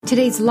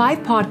Today's live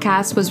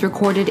podcast was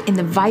recorded in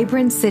the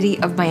vibrant city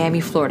of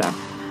Miami, Florida.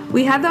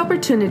 We had the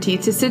opportunity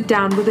to sit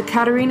down with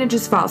Ekaterina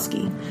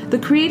Jasvalsky, the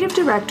creative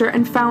director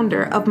and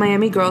founder of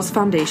Miami Girls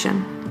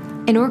Foundation,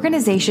 an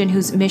organization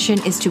whose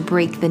mission is to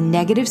break the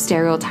negative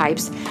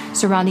stereotypes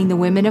surrounding the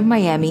women of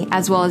Miami,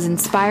 as well as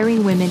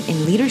inspiring women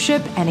in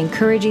leadership and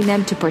encouraging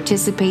them to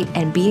participate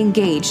and be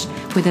engaged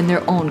within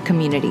their own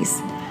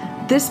communities.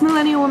 This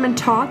Millennial Women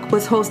Talk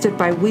was hosted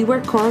by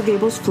WeWork Coral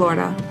Gables,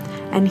 Florida.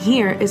 And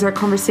here is our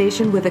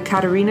conversation with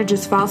Ekaterina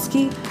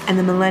Jasvalsky and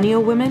the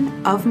Millennial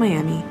Women of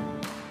Miami.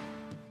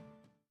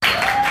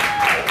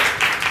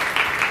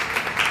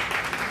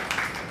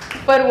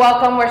 But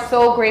welcome. We're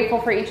so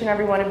grateful for each and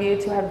every one of you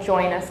to have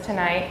joined us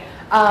tonight.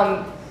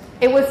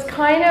 It was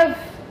kind of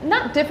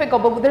not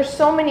difficult, but there's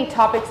so many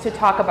topics to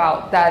talk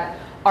about that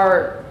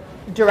are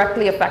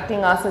directly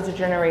affecting us as a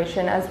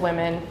generation, as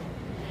women.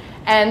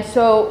 And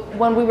so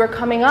when we were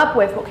coming up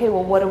with, okay,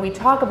 well, what do we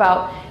talk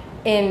about?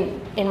 In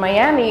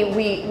Miami,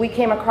 we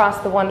came across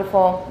the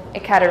wonderful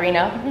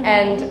Ekaterina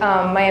and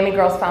Miami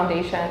Girls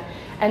Foundation.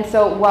 And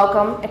so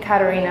welcome,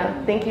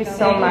 Ekaterina. Thank you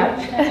so much.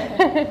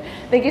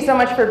 Thank you so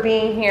much for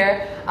being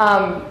here.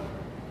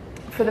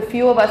 For the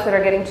few of us that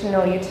are getting to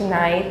know you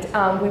tonight,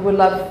 we would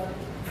love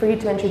for you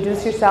to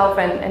introduce yourself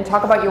and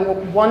talk about your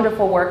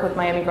wonderful work with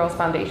Miami Girls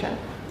Foundation.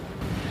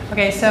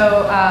 Okay,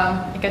 so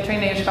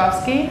Ekaterina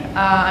Jasvalsky.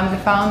 I'm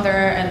the founder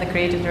and the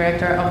creative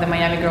director of the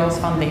Miami Girls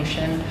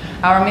Foundation.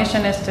 Our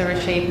mission is to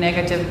reshape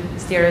negative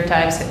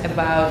stereotypes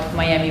about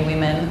Miami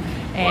women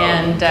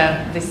and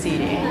the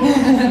city.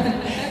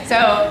 So,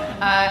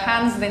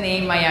 hence the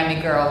name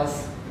Miami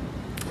Girls.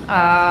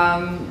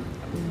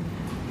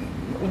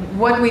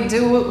 What we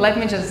do, let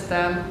me just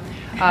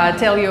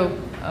tell you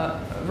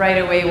right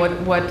away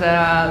what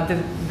the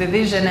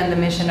vision and the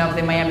mission of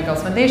the Miami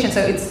Girls Foundation.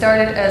 So it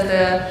started as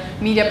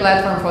a media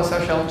platform for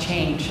social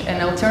change, an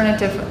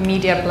alternative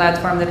media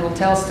platform that will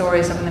tell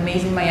stories of an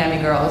amazing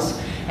Miami girls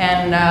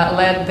and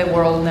let the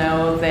world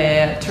know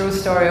the true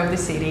story of the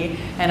city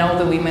and all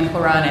the women who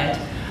run it.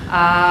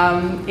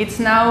 It's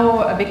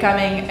now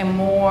becoming a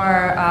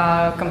more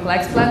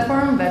complex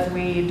platform that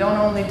we don't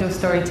only do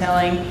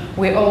storytelling,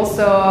 we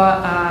also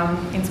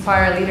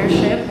inspire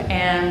leadership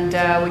and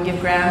we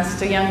give grants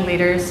to young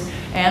leaders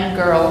and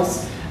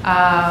girls.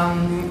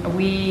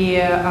 We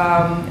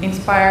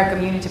inspire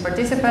community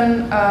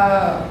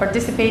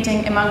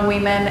participating among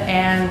women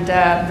and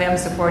them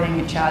supporting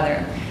each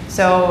other.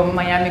 So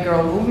Miami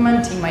Girl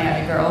Movement, Team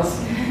Miami Girls.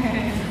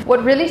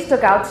 What really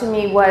stuck out to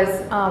me was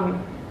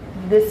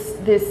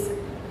this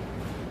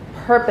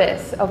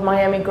purpose of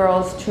Miami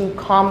Girls to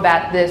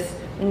combat this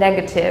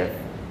negative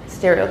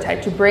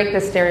stereotype, to break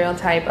the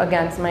stereotype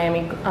against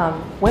Miami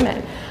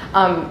women.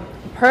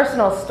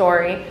 Personal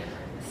story,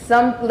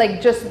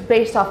 just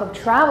based off of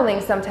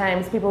traveling,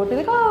 sometimes people would be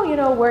like, oh,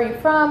 where are you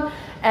from?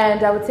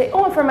 And I would say,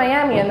 oh, I'm from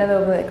Miami. And then they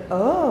would be like,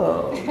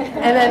 oh.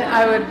 And then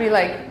I would be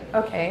like,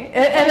 okay.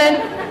 And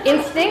then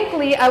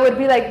instinctively, I would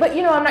be like, but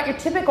I'm not your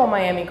typical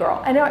Miami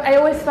girl. And I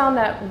always found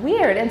that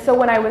weird. And so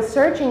when I was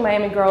searching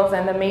Miami Girls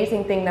and the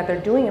amazing thing that they're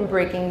doing in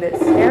breaking this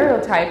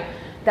stereotype,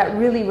 that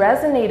really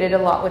resonated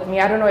a lot with me.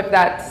 I don't know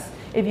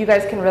if you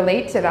guys can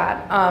relate to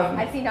that.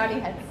 I see nodding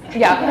heads.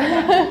 Yeah.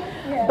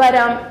 Yeah. But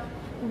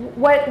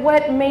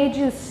what made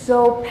you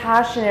so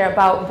passionate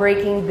about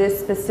breaking this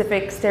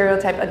specific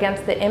stereotype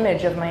against the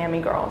image of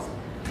Miami girls?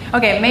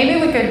 Okay,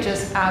 maybe we could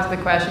just ask the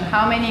question,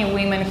 how many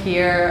women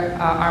here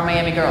are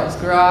Miami girls?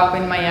 Grew up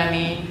in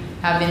Miami,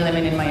 have been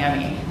living in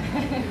Miami?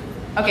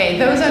 Okay,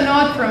 those are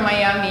not from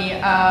Miami.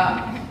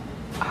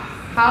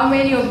 How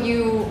many of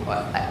you,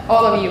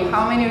 all of you,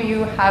 how many of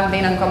you have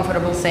been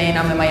uncomfortable saying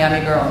I'm a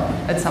Miami girl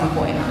at some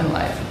point in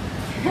life?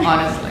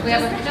 Honestly. We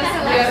have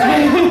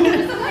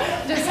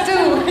just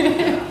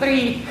 2,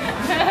 3.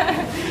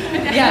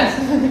 Yes.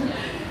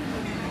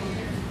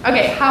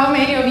 Okay, how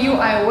many of you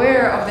are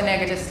aware of the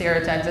negative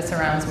stereotypes that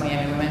surrounds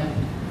Miami women?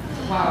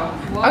 Wow.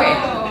 Whoa. Okay,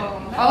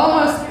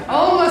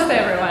 almost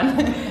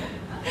everyone.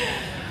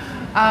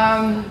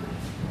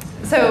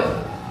 So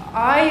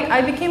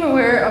I became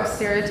aware of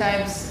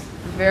stereotypes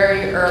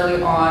very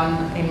early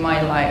on in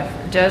my life.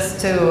 Just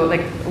to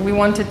we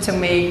wanted to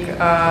make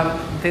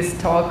this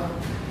talk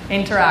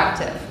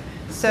interactive.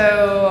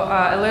 So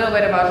a little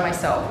bit about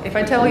myself. If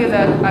I tell you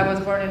that I was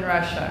born in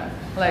Russia,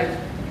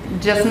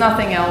 just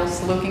nothing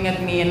else, looking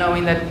at me and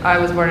knowing that I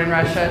was born in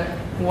Russia,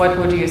 what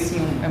would you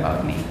assume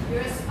about me?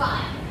 You're a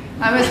spy.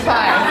 I'm a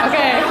spy,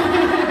 okay.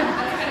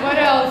 What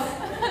else?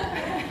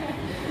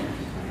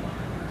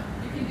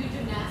 You can do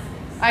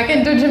gymnastics. I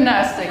can do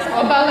gymnastics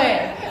or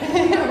ballet,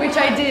 which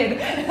I did.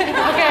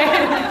 Okay.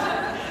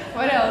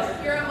 What else?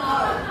 You're a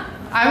model.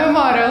 I'm a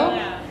model.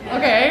 Yeah.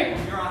 Okay.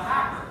 You're a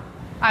hacker.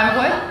 I'm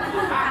what? A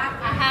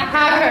hacker.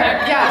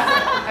 Hacker, yes.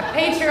 A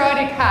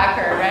patriotic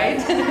hacker, right?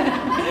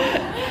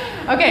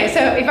 Okay, so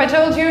if I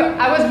told you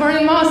I was born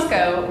in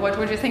Moscow, what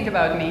would you think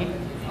about me?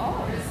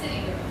 Oh, you're a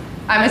city girl.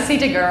 I'm a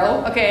city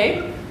girl, okay.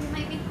 You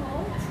might be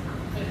cold.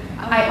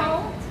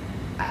 Cold?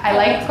 I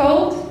like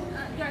cold.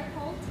 You're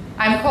cold?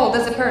 I'm cold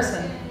as a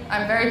person.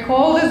 I'm very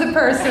cold as a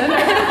person.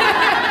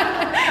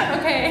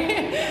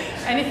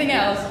 Anything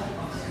else?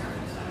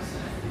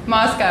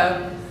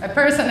 Moscow. A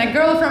person, a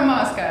girl from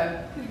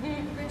Moscow.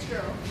 Rich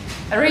girl.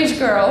 A rich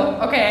girl,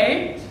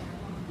 okay.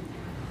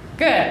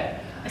 Good.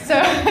 So,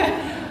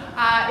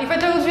 if I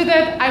told you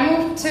that I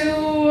moved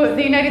to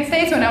the United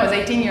States when I was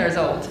 18 years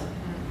old.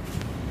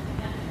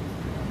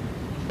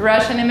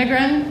 Russian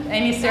immigrant,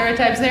 any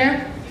stereotypes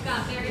there? You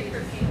got married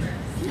for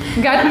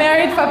papers. Got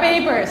married for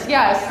papers,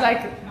 yes,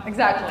 like,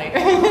 exactly.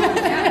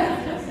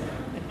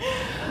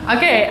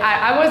 Okay,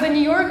 I was a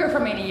New Yorker for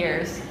many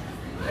years.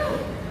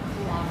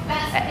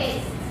 Fast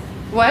paced.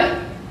 What?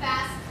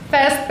 Fast.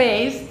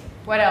 Fast-paced.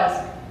 What else?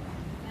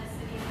 Best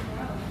city in the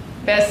world.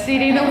 Best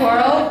city in the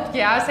world.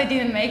 Yes, I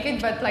didn't make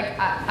it, but like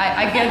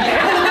I get the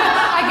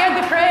I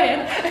get the credit.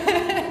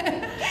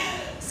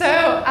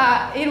 So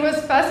it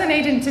was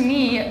fascinating to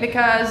me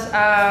because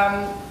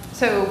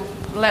so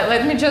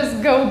let me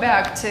just go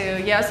back to,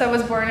 yes, I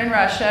was born in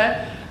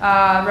Russia.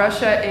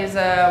 Russia is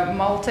a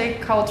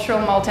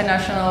multicultural,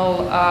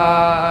 multinational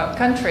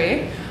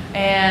country,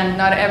 and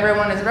not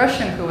everyone is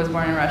Russian who was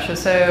born in Russia.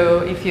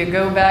 So if you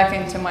go back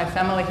into my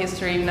family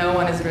history, no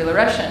one is really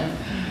Russian.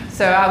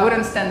 So I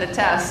wouldn't stand the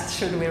test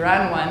should we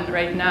run one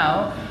right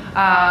now.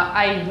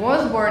 I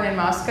was born in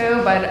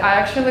Moscow, but I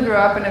actually grew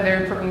up in a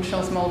very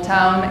provincial small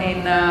town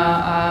in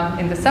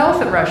the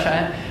south of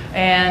Russia,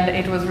 and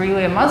it was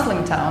really a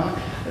Muslim town.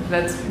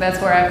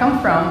 That's where I come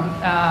from.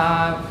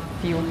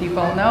 Few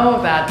people know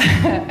that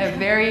a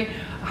very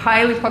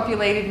highly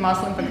populated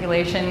Muslim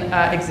population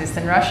exists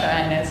in Russia,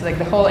 and it's like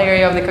the whole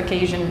area of the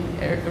Caucasian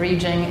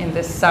region in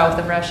the south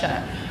of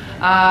Russia.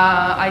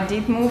 I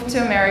did move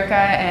to America,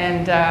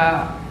 and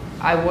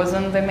I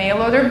wasn't the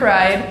mail order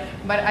bride,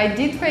 but I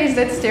did face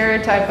that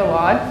stereotype a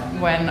lot.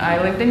 When I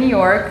lived in New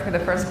York, the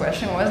first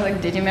question was like,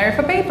 did you marry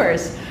for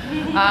papers?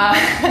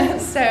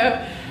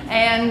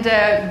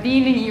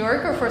 Being a New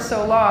Yorker for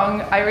so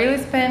long, I really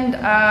spent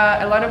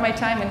a lot of my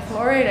time in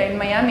Florida, in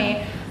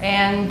Miami,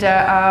 and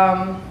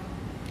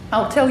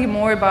I'll tell you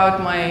more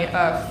about my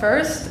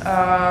first,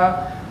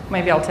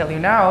 maybe I'll tell you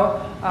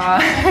now,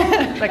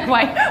 like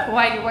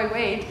why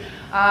wait?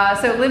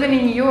 So living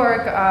in New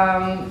York,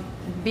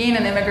 being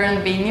an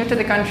immigrant, being new to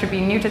the country,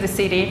 being new to the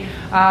city,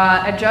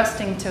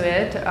 adjusting to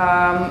it,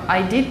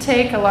 I did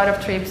take a lot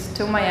of trips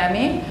to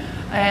Miami.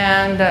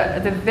 And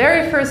the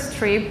very first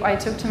trip I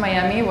took to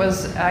Miami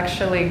was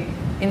actually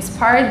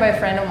inspired by a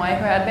friend of mine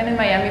who had been in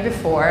Miami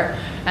before.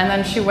 And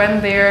then she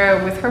went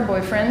there with her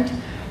boyfriend,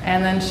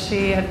 and then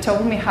she had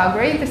told me how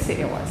great the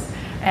city was.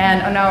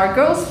 And on our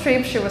girls'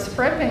 trip, she was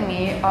prepping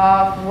me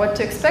of what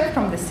to expect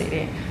from the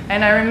city.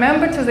 And I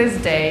remember to this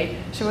day,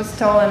 she was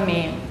telling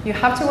me, you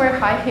have to wear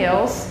high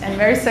heels and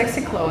very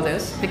sexy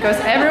clothes, because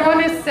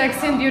everyone is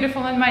sexy and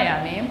beautiful in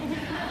Miami.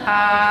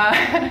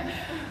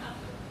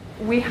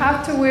 We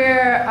have to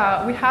wear,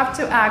 we have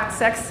to act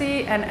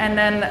sexy, and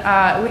then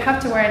we have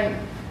to wear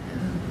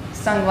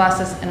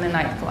sunglasses in the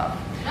nightclub.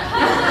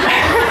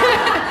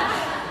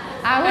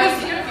 I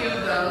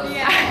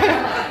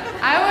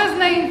was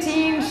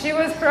 19, she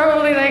was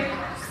probably like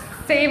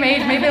same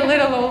age, maybe a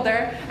little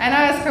older, and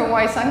I asked her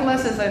why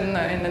sunglasses in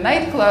the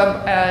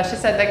nightclub. She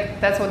said like,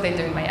 that's what they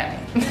do in Miami.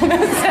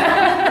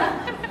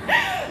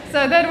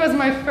 So that was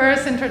my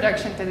first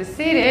introduction to the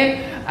city,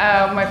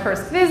 my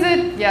first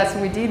visit. Yes,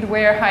 we did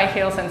wear high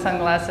heels and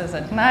sunglasses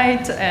at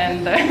night,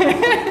 and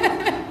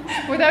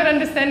without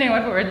understanding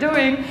what we were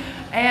doing.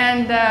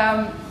 And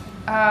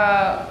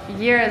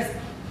years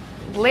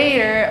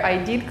later,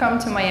 I did come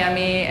to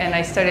Miami, and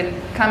I started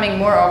coming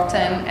more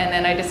often, and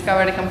then I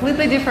discovered a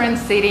completely different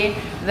city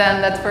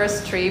than that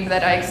first trip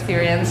that I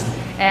experienced,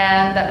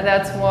 and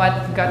that's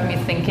what got me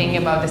thinking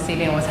about the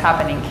city and what's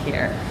happening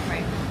here.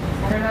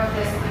 I don't know if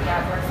this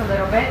works a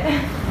little bit.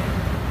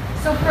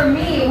 So for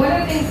me, one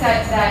of the things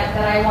that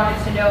I wanted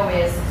to know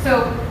is,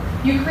 so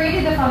you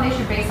created the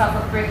foundation based off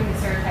of breaking the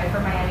stereotype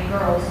for Miami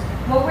girls.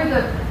 What were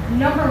the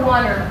number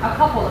one or a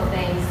couple of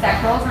things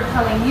that girls were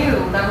telling you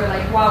that were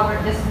like, wow,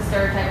 this is the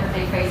stereotype that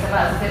they face of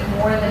us? Is it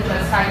more than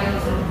just high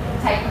heels and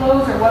tight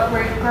clothes, or what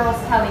were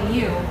girls telling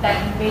you that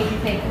made you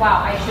think,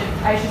 wow, I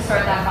should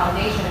start that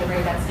foundation and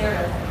break that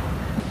stereotype?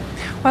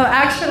 Well,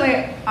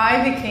 actually,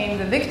 I became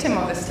the victim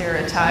of the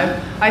stereotype.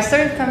 I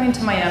started coming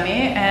to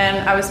Miami,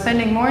 and I was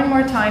spending more and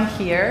more time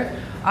here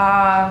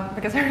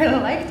because I really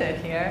liked it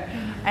here.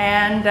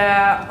 And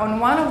on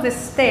one of the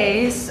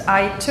stays,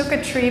 I took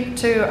a trip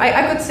to,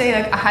 I could say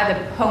like I had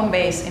a home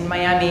base in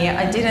Miami.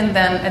 I didn't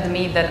then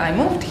admit that I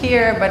moved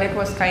here, but it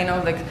was kind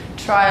of like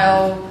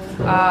trial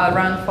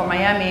run for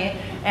Miami.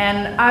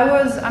 And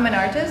I'm an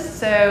artist,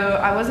 so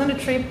I was on a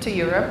trip to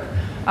Europe.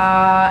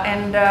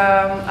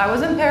 I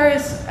was in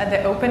Paris at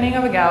the opening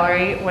of a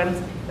gallery when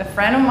a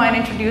friend of mine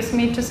introduced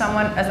me to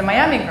someone as a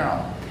Miami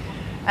girl.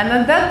 And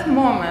at that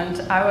moment,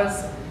 I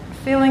was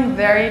feeling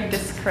very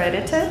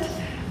discredited.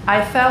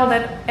 I felt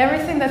that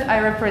everything that I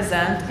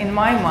represent in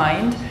my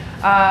mind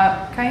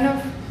kind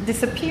of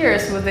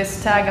disappears with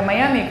this tag, a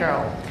Miami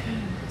girl.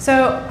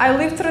 So I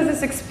lived through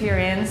this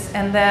experience,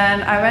 and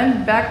then I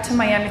went back to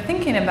Miami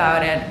thinking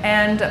about it.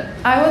 And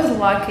I was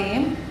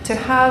lucky to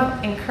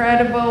have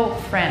incredible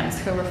friends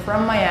who were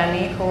from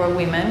Miami, who were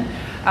women,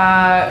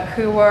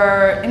 who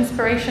were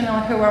inspirational,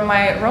 who were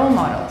my role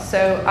models.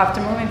 So after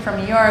moving from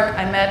New York,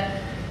 I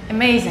met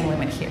amazing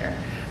women here.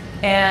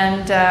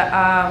 And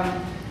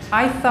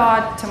I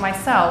thought to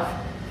myself,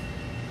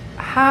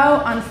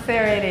 how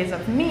unfair it is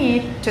of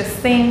me to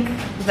think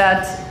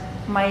that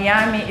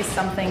Miami is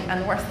something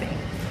unworthy.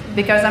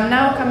 Because I'm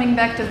now coming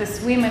back to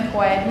these women who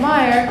I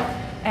admire,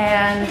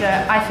 and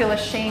I feel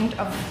ashamed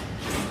of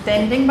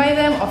standing by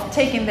them, of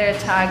taking their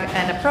tag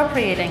and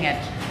appropriating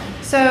it.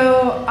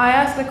 So I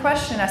asked the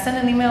question, I sent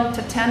an email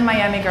to 10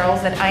 Miami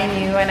girls that I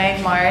knew and I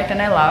admired and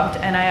I loved,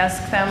 and I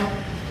asked them,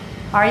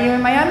 are you a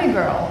Miami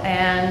girl?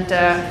 And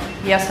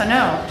yes or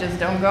no, just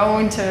don't go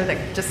into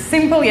just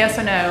simple yes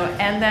or no,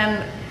 and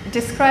then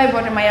describe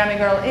what a Miami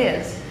girl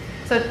is.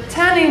 So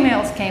 10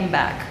 emails came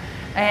back,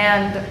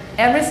 and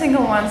every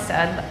single one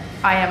said,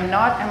 I am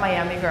not a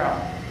Miami girl.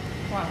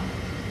 Wow.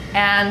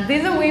 And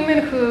these are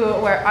women who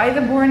were either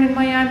born in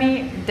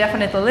Miami,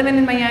 definitely living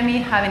in Miami,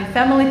 having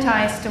family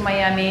ties to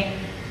Miami,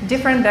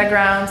 different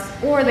backgrounds,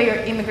 or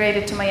they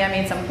immigrated to Miami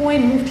at some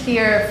point, moved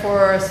here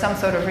for some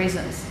sort of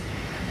reasons.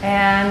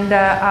 And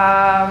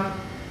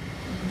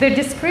the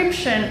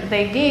description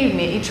they gave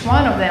me, each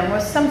one of them,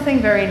 was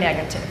something very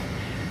negative.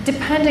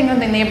 Depending on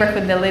the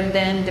neighborhood they lived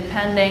in,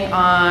 depending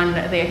on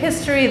their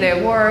history,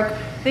 their work,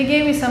 they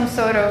gave me some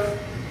sort of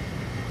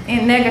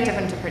a negative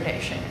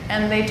interpretation.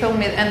 And they told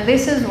me, and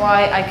this is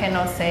why I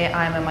cannot say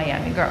I'm a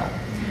Miami girl.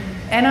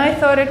 And I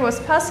thought it was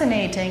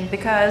fascinating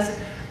because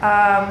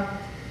I'm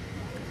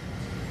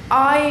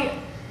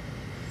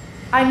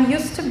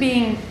used to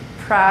being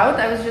proud.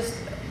 I was just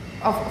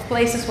of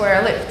places where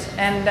I lived.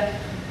 And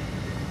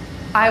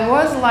I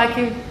was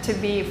lucky to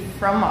be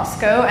from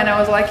Moscow, and I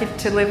was lucky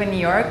to live in New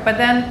York, but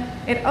then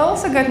it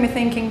also got me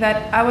thinking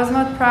that I was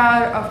not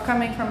proud of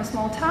coming from a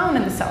small town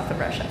in the south of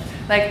Russia.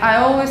 Like, I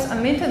always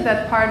omitted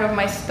that part of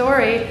my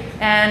story,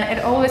 and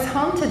it always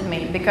haunted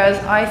me because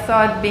I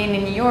thought being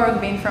in New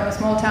York, being from a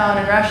small town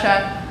in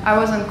Russia, I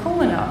wasn't cool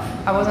enough.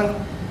 I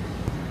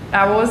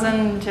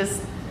wasn't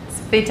just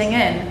fitting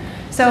in.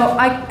 So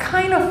I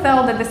kind of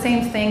felt that the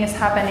same thing is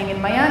happening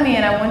in Miami,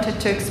 and I wanted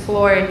to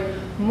explore it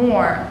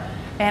more.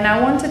 And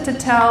I wanted to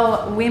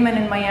tell women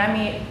in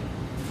Miami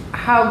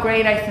how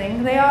great I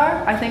think they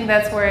are. I think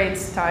that's where it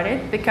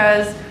started,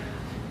 because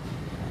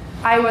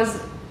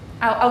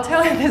I'll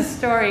tell you this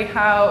story,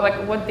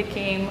 what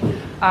became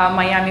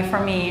Miami for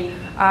me.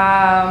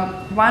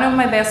 One of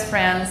my best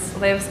friends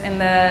lives in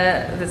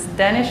this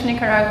Danish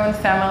Nicaraguan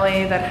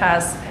family that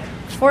has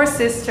 4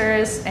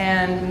 sisters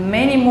and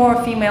many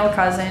more female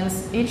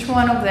cousins. Each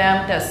one of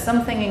them does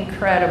something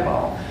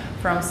incredible,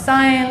 from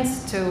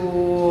science to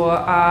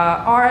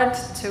art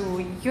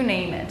to you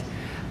name it.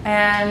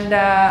 And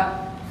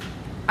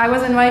I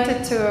was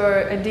invited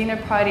to a dinner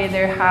party at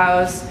their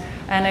house,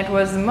 and it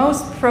was the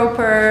most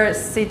proper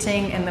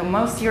sitting in the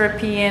most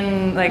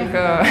European,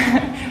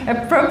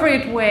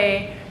 appropriate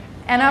way.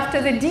 And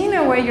after the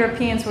dinner, where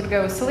Europeans would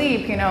go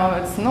sleep,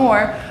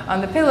 snore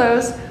on the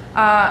pillows,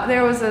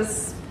 there was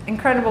this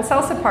incredible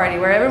salsa party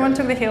where everyone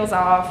took the heels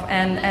off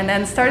and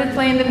then started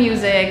playing the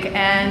music,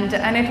 and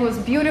it was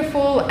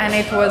beautiful, and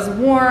it was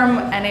warm,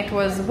 and it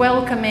was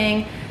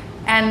welcoming,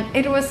 and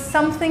it was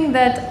something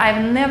that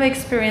I've never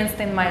experienced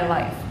in my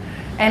life.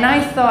 And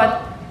I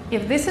thought,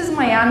 if this is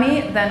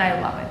Miami, then I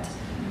love it.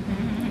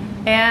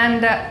 Mm-hmm.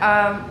 And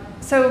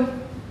so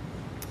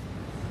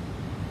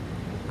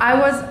I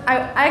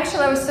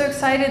was so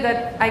excited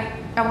that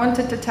I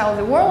wanted to tell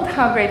the world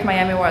how great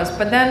Miami was,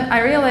 but then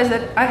I realized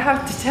that I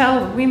have to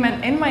tell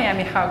women in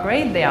Miami how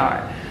great they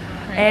are.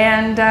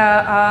 Right.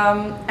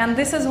 And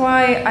this is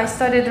why I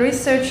started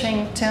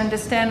researching to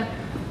understand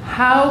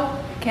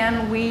how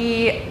can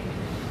we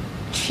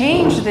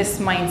change this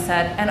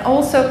mindset, and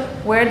also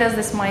where does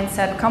this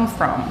mindset come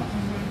from?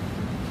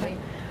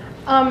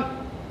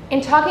 In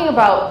talking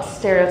about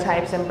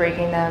stereotypes and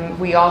breaking them,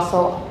 we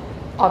also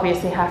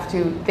obviously have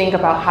to think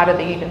about how do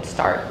they even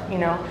start,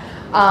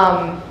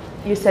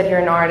 You said you're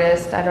an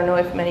artist. I don't know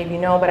if many of you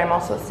know, but I'm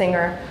also a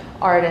singer,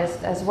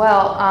 artist as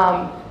well.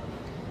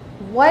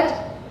 What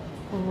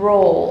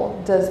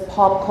role does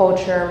pop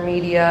culture,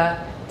 media,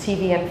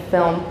 TV, and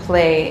film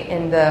play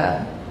in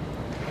the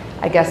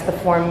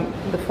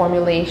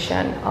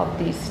formulation of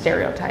these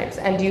stereotypes?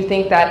 And do you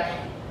think that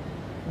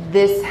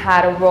this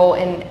had a role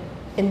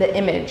in the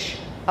image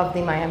of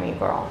the Miami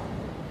girl?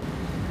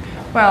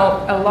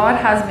 Well, a lot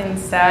has been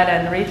said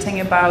and written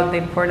about the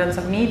importance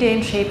of media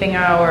in shaping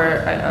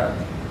our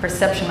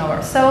perception of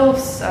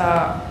ourselves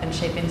and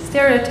shaping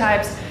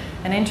stereotypes.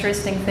 An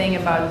interesting thing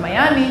about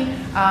Miami,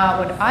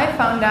 what I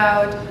found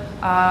out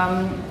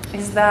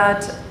is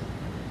that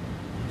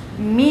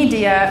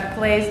media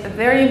plays a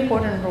very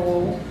important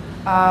role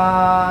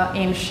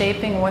in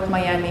shaping what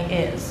Miami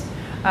is.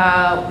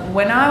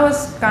 When I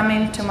was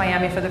coming to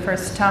Miami for the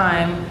first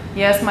time,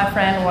 yes, my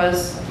friend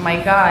was my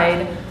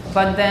guide,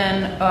 but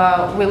then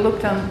we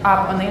looked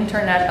up on the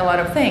internet a lot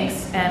of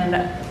things.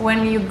 And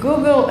when you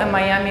Google a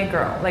Miami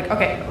girl, like,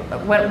 okay,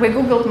 when we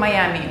Googled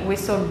Miami, we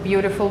saw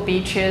beautiful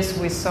beaches,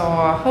 we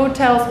saw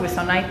hotels, we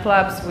saw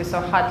nightclubs, we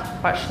saw hot,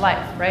 posh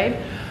life, right?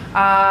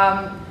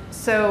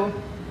 So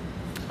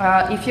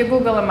if you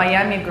Google a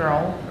Miami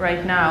girl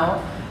right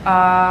now,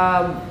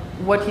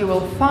 what you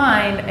will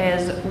find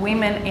is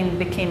women in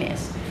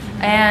bikinis.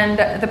 And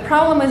the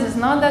problem is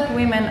not that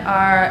women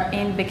are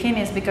in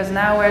bikinis, because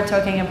now we're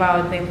talking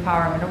about the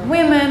empowerment of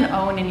women,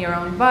 owning your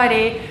own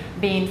body,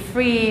 being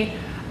free.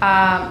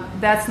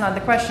 That's not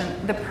the question.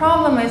 The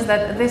problem is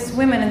that these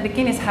women in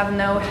bikinis have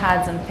no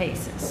heads and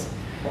faces.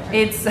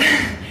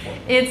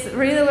 It's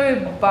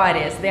really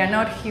bodies. They are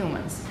not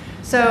humans.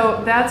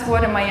 So that's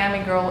what a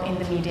Miami girl in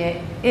the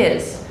media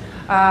is.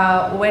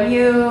 When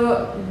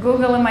you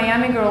Google a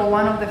Miami girl,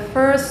 one of the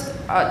first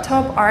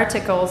top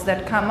articles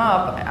that come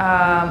up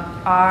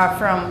are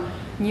from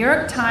New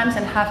York Times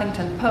and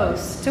Huffington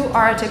Post, 2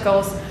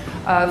 articles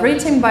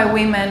written by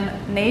women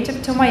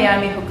native to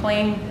Miami who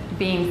claim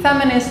being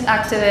feminist,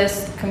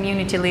 activists,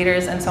 community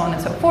leaders, and so on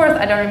and so forth.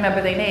 I don't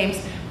remember their names,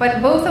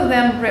 but both of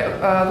them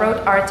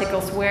wrote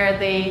articles where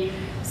they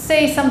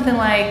say something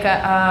like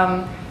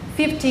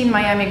 15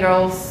 Miami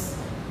girls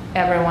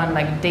everyone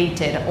like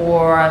dated,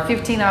 or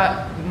 15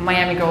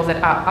 Miami girls that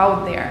are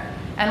out there.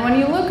 And when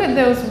you look at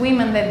those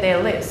women that they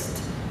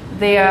list,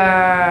 they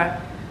are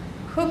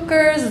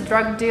hookers,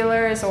 drug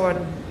dealers, or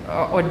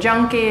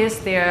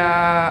junkies. They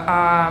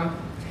are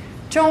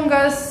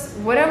chongas,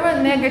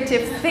 whatever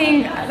negative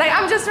thing. Like,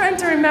 I'm just trying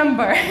to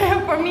remember.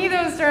 For me,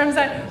 those terms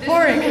are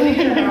boring.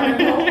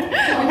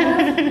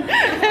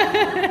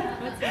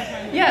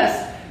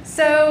 Yes.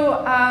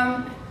 So.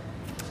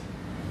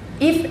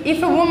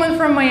 If a woman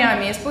from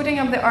Miami is putting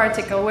up the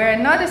article where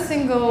not a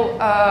single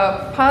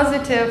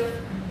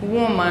positive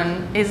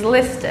woman is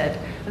listed,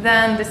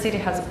 then the city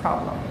has a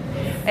problem.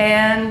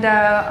 And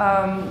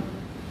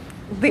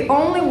the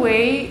only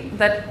way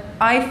that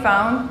I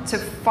found to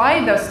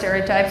fight those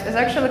stereotypes is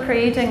actually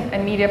creating a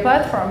media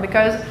platform,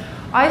 because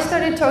I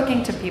started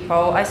talking to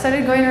people. I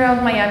started going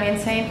around Miami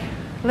and saying,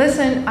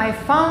 listen, I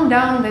found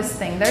out this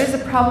thing. There is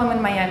a problem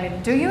in Miami.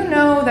 Do you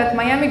know that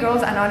Miami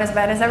girls are not as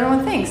bad as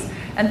everyone thinks?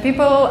 And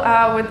people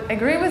would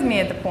agree with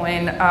me at the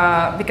point,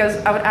 because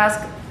I would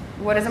ask,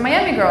 what is a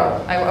Miami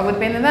girl? I would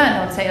be in the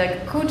van. I would say,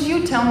 like, could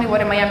you tell me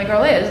what a Miami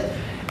girl is?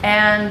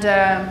 And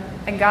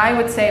a guy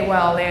would say,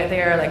 well,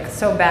 they're like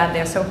so bad,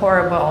 they're so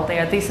horrible, they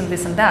are this and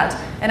this and that.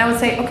 And I would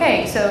say,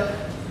 okay, so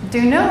do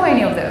you know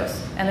any of those?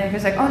 And then he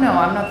was like, oh no,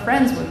 I'm not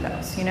friends with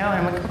those, you know? And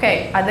I'm like,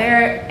 okay, are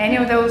there any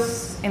of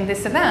those in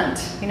this event?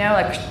 You know,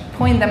 like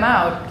point them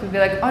out to be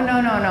like, oh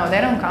no,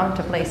 they don't come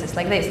to places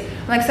like this.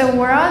 I'm like, so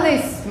where are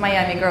these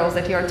Miami girls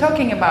that you're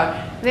talking about?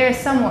 They're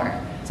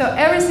somewhere. So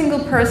every single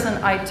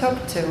person I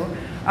talked to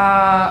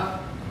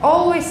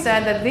always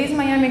said that these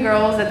Miami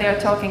girls that they're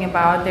talking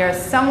about, they're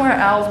somewhere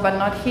else but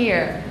not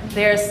here.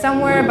 They're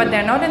somewhere, but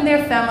they're not in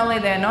their family,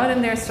 they're not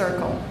in their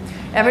circle.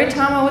 Every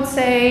time I would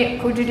say,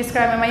 could you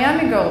describe a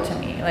Miami girl to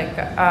me? Like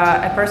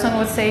a person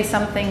would say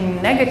something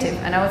negative,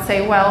 and I would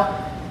say,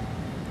 well,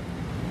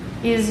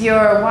 is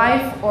your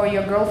wife or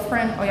your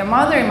girlfriend or your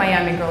mother a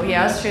Miami girl?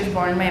 Yes, she was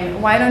born in Miami.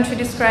 Why don't you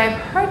describe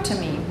her to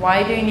me?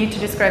 Why do you need to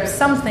describe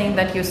something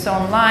that you saw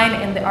online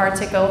in the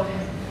article?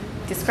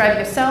 Describe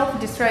yourself,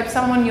 describe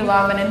someone you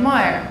love and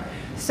admire.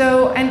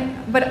 So,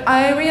 but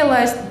I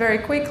realized very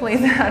quickly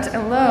that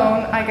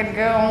alone I could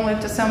go only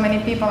to so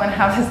many people and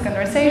have this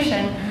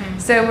conversation. Mm-hmm.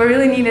 So we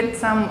really needed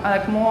some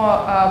more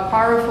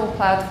powerful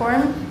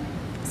platform.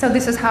 So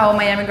this is how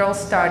Miami Girls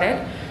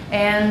started.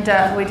 And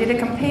we did a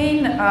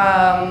campaign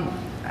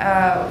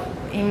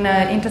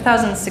in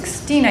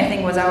 2016, I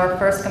think was our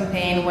first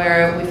campaign,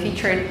 where we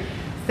featured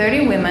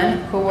 30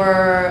 women who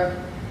were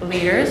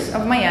leaders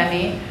of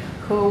Miami,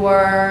 who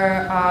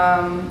were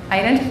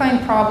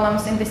identifying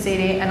problems in the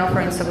city and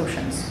offering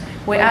solutions.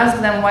 We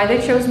asked them why they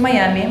chose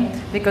Miami,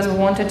 because we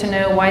wanted to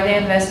know why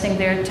they're investing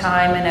their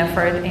time and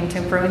effort into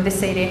improving the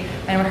city.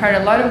 And we heard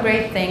a lot of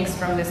great things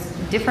from these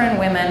different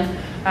women,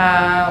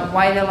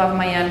 why they love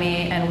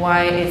Miami and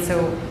why it's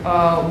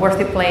a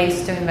worthy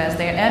place to invest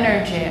their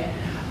energy.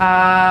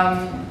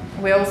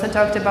 We also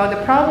talked about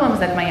the problems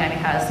that Miami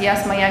has.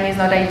 Yes, Miami is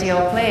not an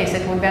ideal place.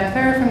 It would be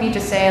unfair for me to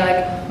say,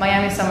 like,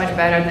 Miami is so much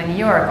better than New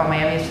York, or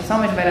Miami is so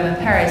much better than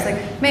Paris.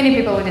 Like, many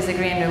people would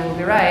disagree and they will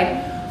be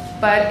right.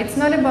 But it's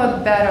not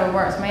about better or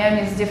worse.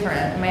 Miami is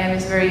different. Miami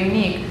is very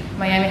unique.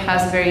 Miami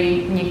has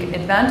very unique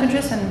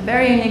advantages and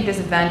very unique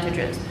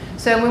disadvantages.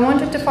 So we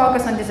wanted to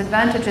focus on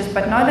disadvantages,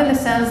 but not in the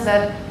sense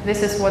that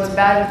this is what's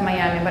bad with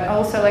Miami, but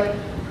also like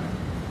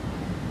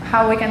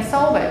how we can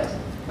solve it.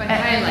 But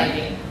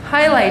highlighting.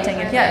 Highlighting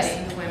it, yes.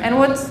 And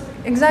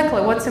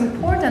what's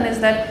important is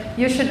that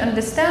you should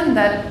understand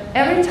that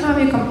every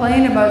time you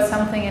complain about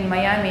something in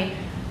Miami,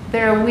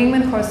 there are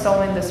women who are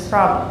solving this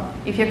problem.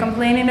 If you're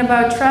complaining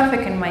about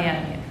traffic in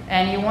Miami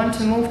and you want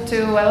to move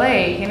to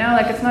LA, you know,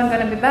 like, it's not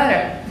going to be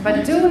better.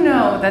 But do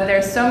know that there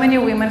are so many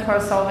women who are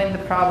solving the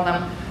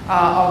problem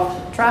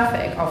of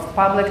traffic, of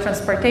public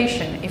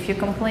transportation, if you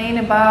complain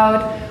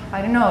about,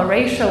 I don't know,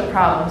 racial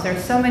problems,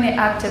 there's so many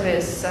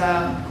activists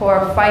who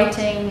are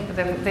fighting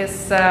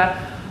this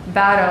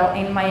battle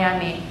in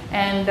Miami.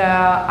 And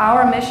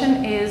our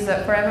mission is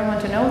for everyone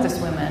to know these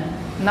women,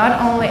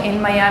 not only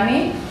in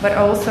Miami, but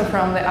also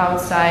from the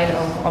outside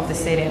of the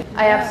city.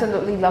 I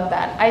absolutely love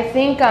that. I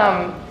think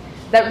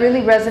that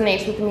really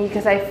resonates with me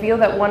because I feel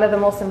that one of the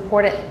most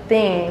important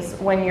things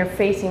when you're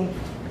facing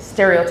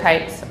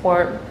stereotypes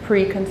or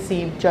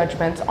preconceived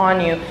judgments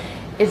on you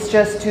is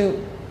just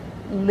to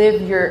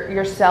live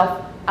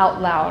yourself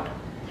out loud.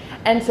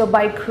 And so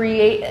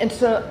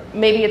so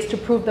maybe it's to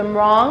prove them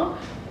wrong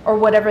or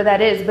whatever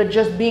that is, but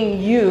just being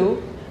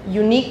you,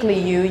 uniquely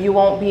you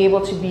won't be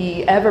able to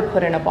be ever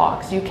put in a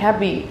box. You can't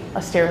be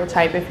a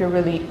stereotype if you're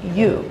really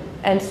you.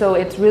 And so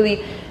it's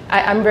really,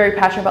 I'm very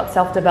passionate about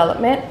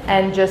self-development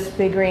and just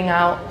figuring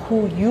out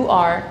who you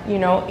are, you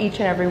know, each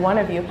and every one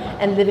of you,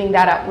 and living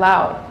that out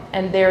loud.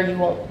 And there you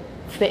won't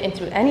fit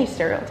into any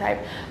stereotype.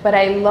 But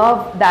I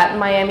love that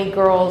Miami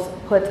Girls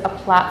puts a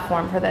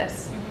platform for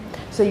this.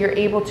 So you're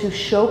able to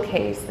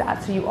showcase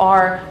that. So you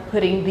are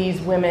putting these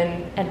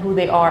women and who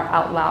they are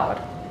out loud.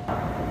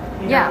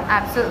 Yeah,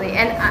 absolutely.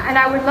 And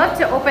I would love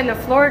to open the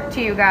floor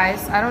to you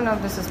guys. I don't know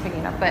if this is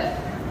picking up, but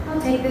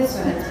I'll take this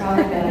one. It's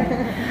probably better.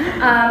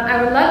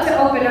 I would love to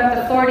open up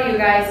the floor to you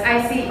guys.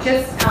 I see,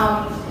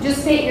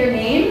 just state your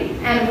name,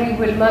 and we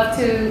would love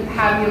to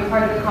have you a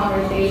part of the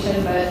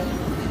conversation. But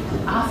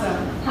awesome.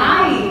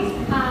 Hi.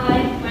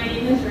 Hi, my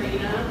name is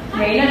Reina.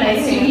 Reina,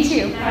 nice to meet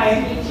you.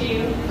 Nice to meet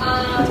you.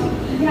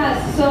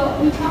 Yes, so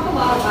we talk a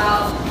lot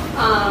about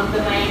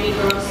the Miami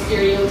girl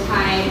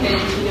stereotype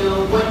and, you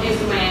know, what is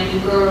a Miami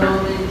girl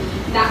and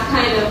that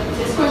kind of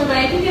discourse. But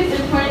I think it's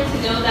important to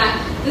know that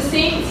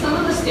some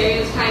of the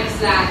stereotypes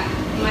that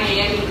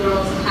Miami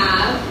girls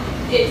have,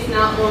 it's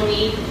not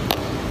only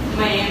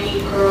Miami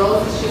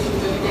girls, it's just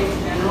women in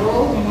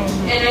general.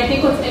 Mm-hmm. And I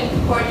think what's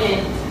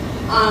important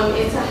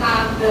is to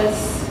have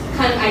this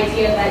kind of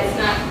idea that it's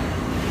not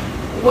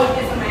what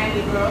is a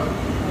Miami girl.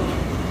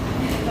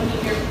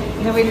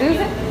 Did we lose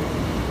it?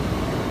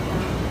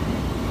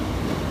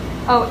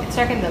 Oh, it's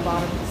stuck in the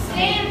bottom.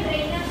 Stand,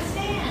 Reina,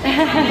 stand.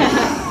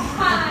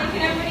 Hi,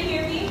 can everybody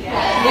hear me?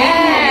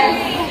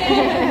 Yes.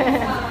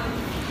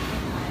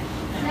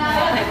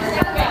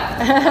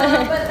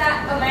 But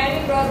that a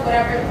Miami girl is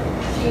whatever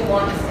she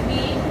wants to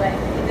be. Like,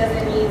 it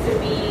doesn't need to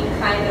be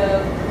kind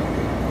of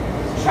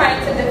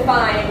trying to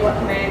define what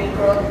a Miami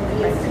girl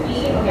needs to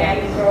be. A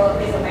Miami girl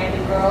is a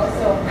Miami girl,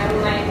 so I'm a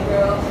Miami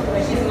girl,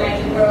 but she's a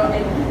Miami girl,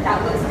 and that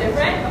looks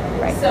different.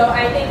 Right. So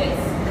I think it's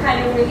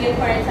kind of really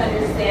important to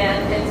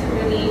understand and to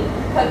really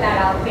put that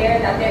out there,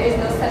 that there is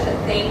no such a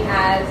thing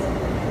as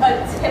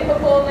a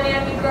typical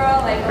Miami girl.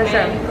 Like, a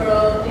Miami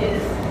girl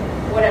is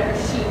whatever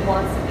she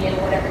wants to be and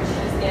whatever she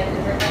stands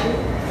for.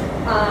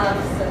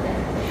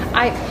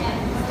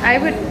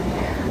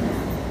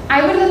 I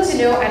would love to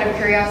know, out of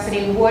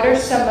curiosity, what are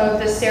some of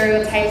the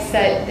stereotypes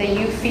that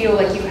you feel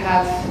like you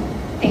have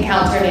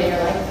encountered in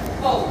your life?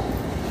 Oh,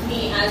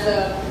 me as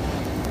a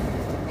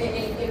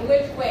in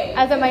which way?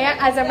 As a woman.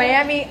 As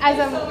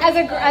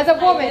a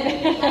woman,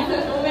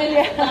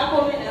 Yeah. Black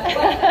woman,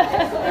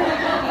 as well.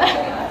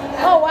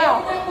 Oh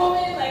wow.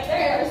 Woman, like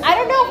there. I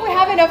don't know if we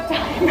have enough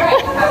time.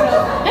 Right.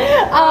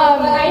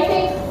 But I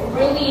think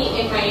really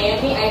in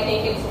Miami, I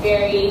think it's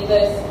very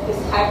this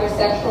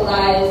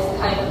hypersexualized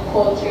kind of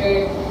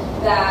culture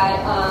that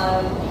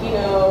you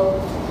know,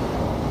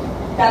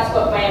 that's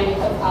what Miami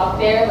puts out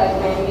there. Like,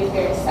 Miami is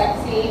very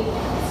sexy.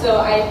 So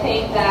I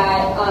think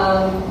that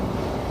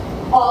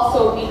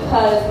also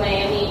because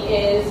Miami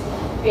is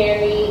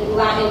very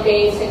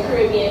Latin-based and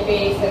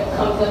Caribbean-based, it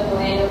comes with the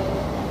land of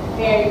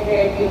very,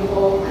 very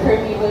beautiful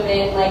Caribbean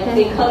women. Like,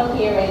 they come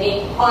here and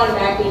they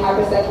automatically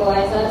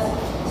hypersexualize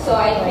us. So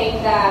I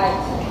think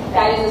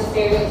that is a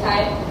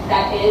stereotype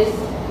that is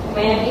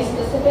Miami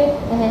specific,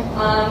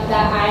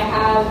 that I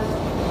have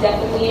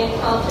definitely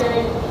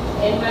encountered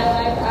in my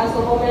life as a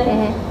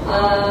woman.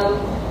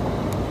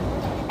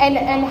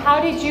 And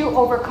how did you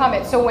overcome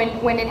it? So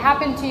when it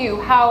happened to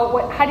you,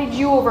 how did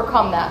you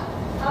overcome that?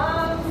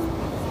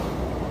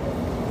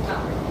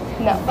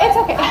 No, it's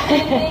okay. I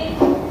think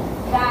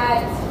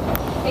that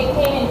it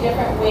came in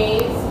different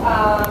ways,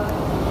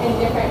 in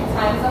different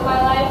times of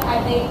my life.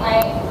 I think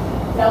I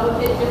dealt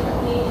with it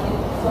differently in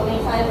so many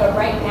times, but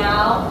right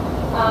now,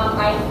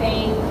 I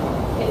think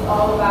it's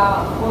all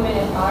about women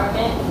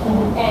empowerment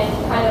and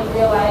kind of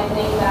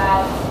realizing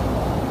that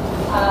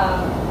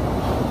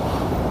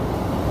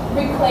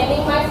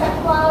reclaiming my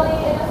sexuality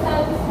in a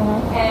sense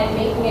and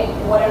making it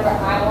whatever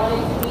I want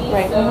it to be.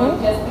 Right.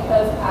 So just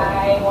because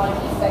I want to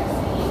be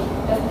sexy,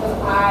 just because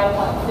I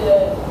want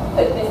to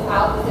put this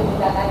out doesn't mean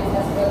that is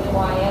necessarily who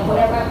I am.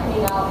 Whatever I'm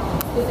putting out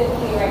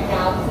specifically right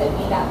now doesn't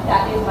mean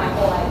that is my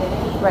whole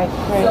identity. Right.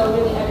 So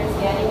really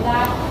understanding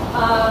that.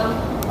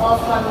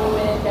 Also, I'm a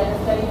women in gender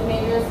studies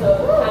major, so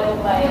kind of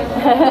like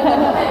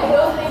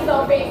those things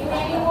don't face me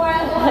anymore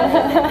as much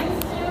as they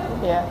used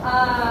to. Yeah.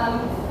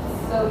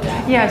 So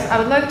yeah. Yes, I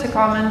would like to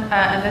comment,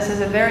 and this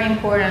is a very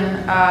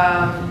important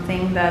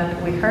thing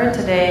that we heard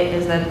today,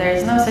 is that there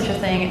is no such a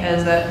thing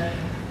as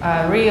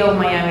a real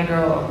Miami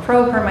girl, or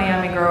proper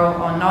Miami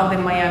girl, or not the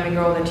Miami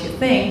girl that you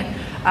think.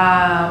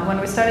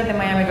 When we started the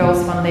Miami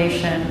Girls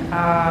Foundation,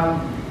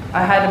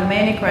 I had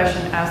many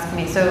questions asked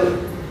me. So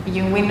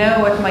we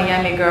know what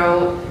Miami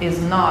girl is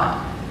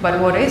not,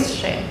 but what is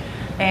she?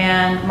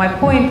 And my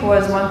point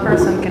was, one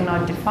person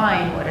cannot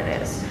define what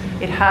it is.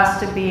 It has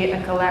to be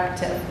a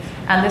collective.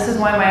 And this is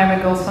why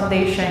Miami Girls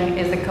Foundation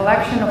is a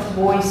collection of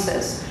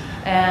voices.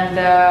 And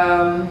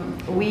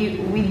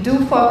we do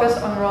focus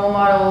on role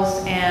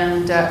models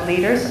and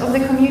leaders of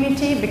the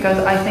community, because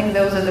I think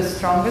those are the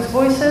strongest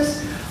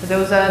voices.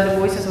 Those are the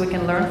voices we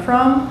can learn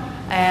from.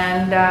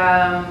 And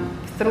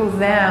through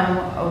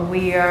them,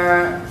 we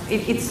are,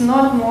 it's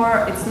not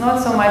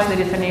so much the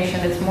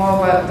definition, it's more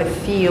about the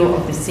feel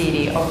of the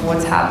city, of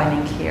what's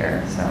happening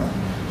here. So.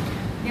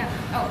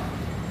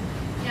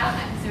 Yeah,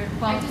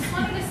 I just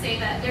wanted to say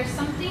that there's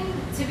something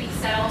to be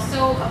said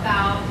also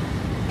about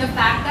the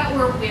fact that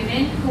we're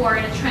women who are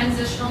in a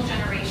transitional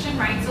generation,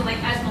 right? So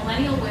like as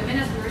millennial women,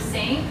 as we were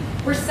saying,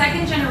 we're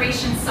second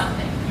generation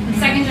something.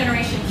 Second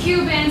generation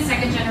Cuban,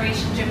 second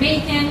generation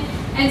Jamaican.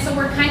 And so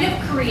we're kind of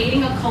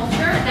creating a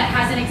culture that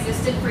hasn't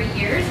existed for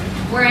years,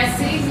 whereas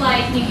cities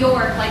like New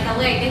York, like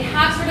LA, they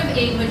have sort of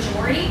a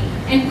majority,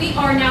 and we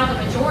are now the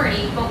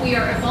majority, but we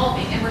are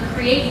evolving and we're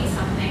creating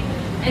something.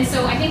 And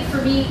so I think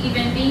for me,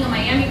 even being a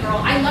Miami girl,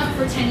 I left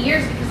for 10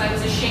 years because I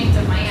was ashamed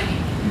of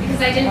Miami, because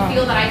I didn't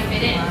feel that I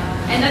fit in.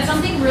 And that's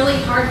something really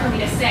hard for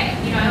me to say.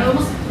 You know, it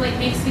almost like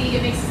brings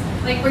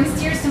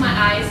tears to my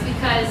eyes,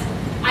 because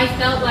I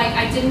felt like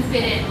I didn't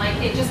fit in, like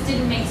it just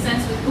didn't make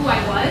sense with who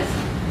I was.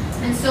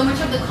 And so much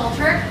of the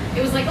culture,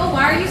 it was like, oh,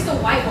 why are you so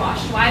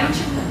whitewashed? Why don't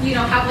you,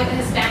 have like a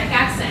Hispanic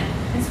accent?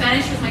 And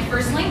Spanish was my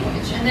first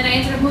language. And then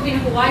I ended up moving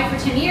to Hawaii for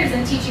 10 years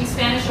and teaching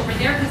Spanish over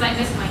there because I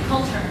missed my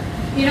culture.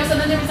 So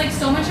then there was like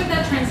so much of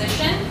that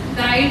transition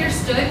that I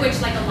understood, which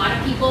like a lot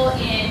of people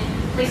in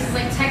places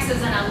like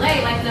Texas and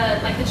LA, like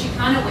the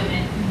Chicana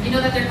women,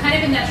 that they're kind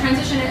of in that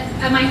transition.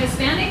 Am I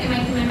Hispanic? Am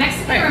I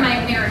Mexican? Or am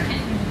I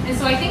American? And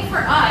so I think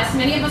for us,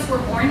 many of us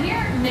were born here.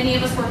 Many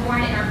of us were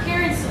born in our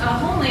parents'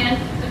 homeland,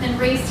 but then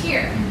raised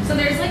here. So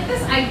there's like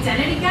this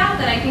identity gap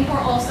that I think we're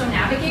also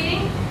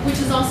navigating, which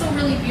is also a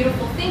really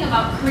beautiful thing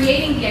about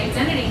creating the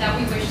identity that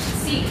we wish to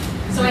see.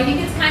 So I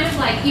think it's kind of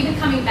like, even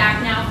coming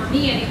back now for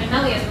me and even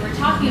Melly, as we were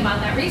talking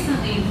about that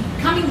recently,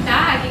 coming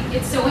back,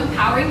 it's so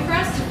empowering for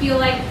us to feel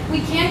like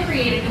we can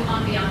create a new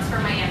ambiance for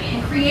Miami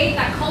and create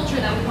that culture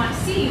that we want to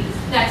see,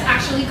 that's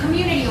actually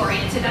community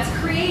oriented, that's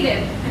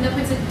creative, and that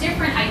puts a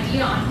different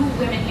idea on who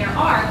women here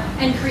are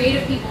and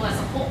creative people as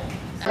a whole.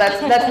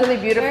 That's really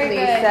beautifully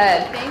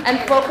said. And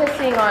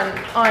focusing on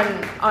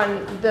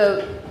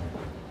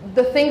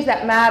the things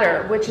that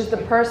matter, which is the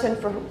person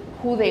for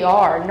who they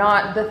are,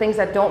 not the things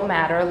that don't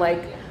matter,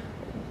 like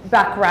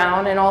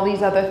background and all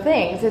these other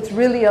things. It's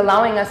really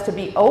allowing us to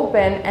be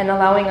open and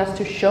allowing us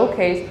to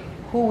showcase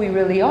who we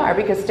really are,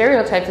 because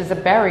stereotypes is a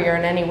barrier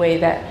in any way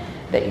that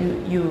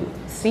you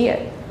see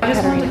it. I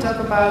just want to talk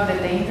about the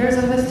dangers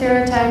of the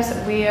stereotypes.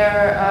 We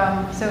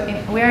are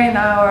we are in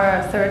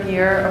our third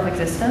year of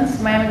existence,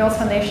 Miami Girls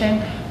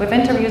Foundation. We've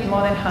interviewed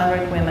more than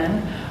 100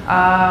 women,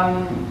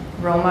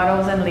 role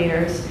models and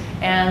leaders.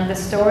 And the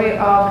story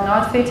of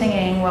not fitting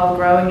in while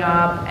growing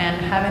up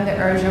and having the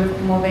urge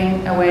of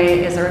moving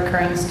away is a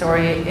recurring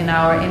story in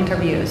our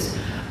interviews.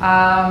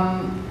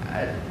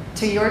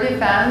 To your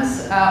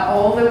defense,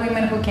 all the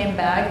women who came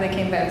back, they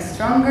came back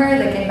stronger,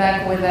 they came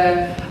back with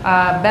a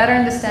better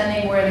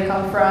understanding where they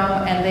come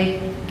from, and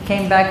they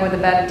came back with a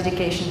better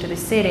dedication to the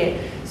city.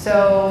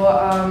 So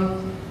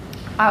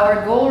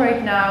our goal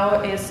right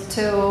now is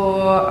to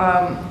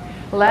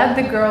let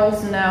the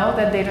girls know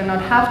that they do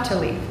not have to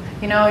leave.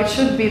 It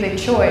should be the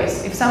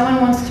choice. If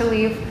someone wants to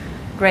leave,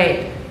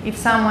 great. If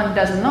someone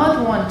does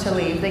not want to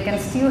leave, they can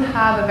still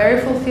have a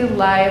very fulfilled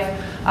life.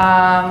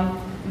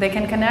 They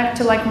can connect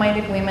to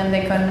like-minded women.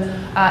 They can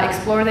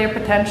explore their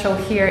potential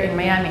here in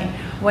Miami.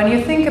 When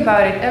you think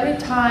about it, every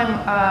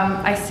time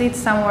I sit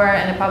somewhere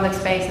in a public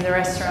space, in a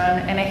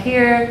restaurant, and I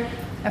hear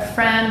a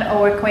friend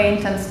or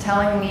acquaintance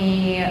telling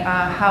me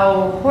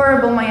how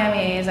horrible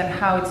Miami is and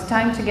how it's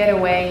time to get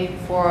away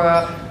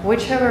for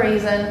whichever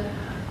reason,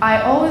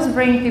 I always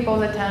bring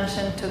people's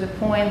attention to the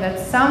point that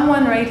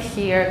someone right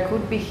here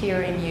could be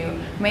hearing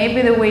you.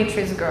 Maybe the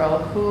waitress girl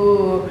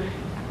who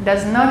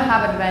does not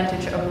have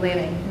advantage of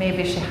living.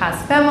 Maybe she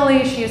has family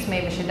issues,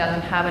 maybe she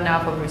doesn't have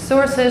enough of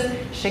resources,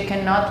 she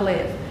cannot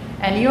live.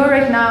 And you're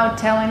right now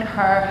telling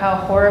her how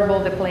horrible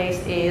the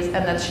place is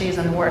and that she is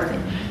unworthy.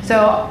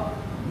 So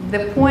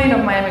the point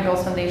of Miami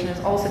Girls Foundation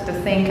is also to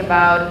think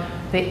about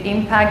the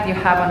impact you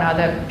have on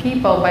other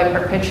people by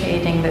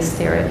perpetuating this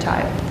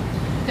stereotype.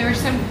 There were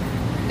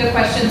the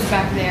questions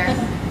back there.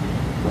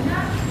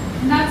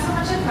 Not so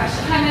much a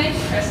question. Hi, my name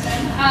is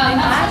Kristen.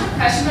 Not so much a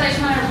question, but I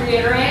just want to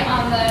reiterate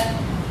on the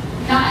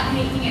not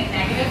taking it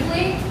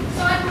negatively.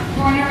 So I'm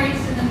born and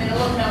raised in the middle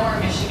of nowhere,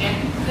 Michigan.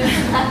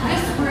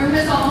 This room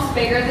is almost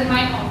bigger than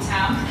my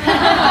hometown.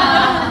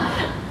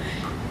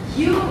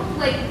 you,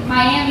 like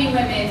Miami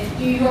women,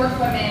 New York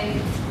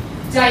women,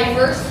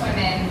 diverse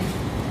women,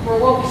 were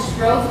what we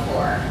strove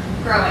for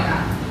growing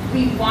up.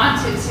 We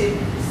wanted to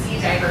see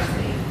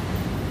diversity.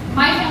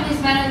 My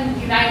family's been in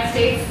the United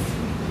States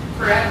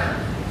forever.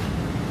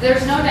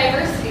 There's no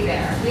diversity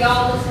there. We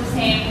all look the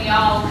same, we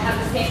all have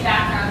the same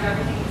background,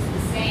 everything's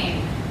the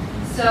same.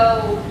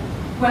 So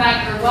when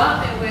I grew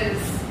up, it was,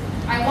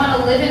 I want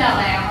to live in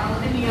LA, I want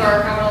to live in New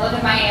York, I want to live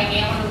in Miami,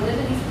 I want to live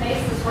in these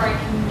places where I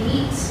can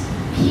meet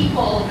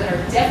people that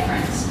are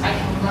different. I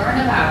can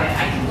learn about it,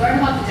 I can learn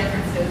about the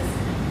differences,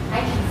 I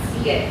can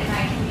see it, and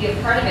I can be a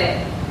part of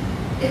it.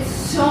 It's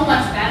so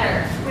much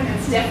better when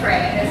it's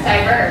different and it's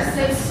diverse.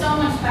 It's so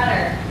much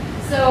better.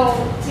 So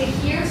to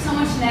hear so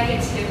much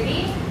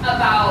negativity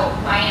about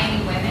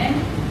Miami women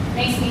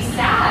makes me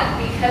sad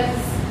because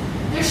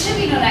there should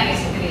be no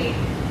negativity.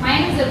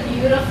 Miami's a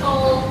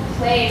beautiful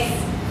place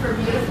for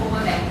beautiful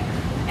women,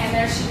 and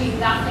there should be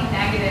nothing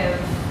negative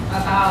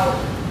about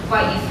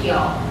what you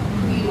feel,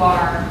 who you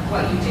are,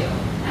 what you do.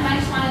 And I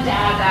just wanted to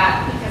add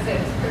that because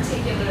it's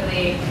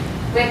particularly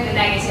with the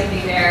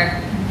negativity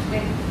there.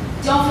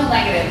 Don't feel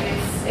negative.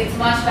 It's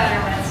much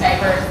better when it's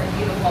diverse and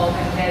beautiful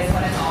than it is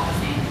when it's all the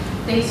same.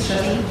 Thanks,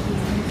 Tristan.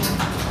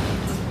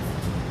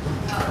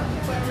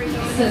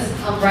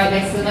 Since I'm right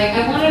next to the mic,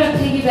 I wanted to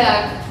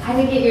piggyback. I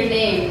didn't get your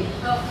name.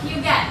 Oh,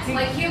 Huguette.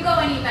 Like Hugo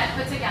and Yvette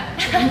put together.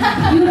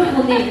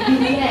 Beautiful name,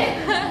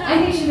 Huguette.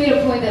 I think she made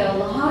a point that a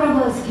lot of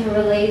us can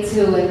relate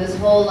to in this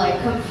whole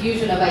like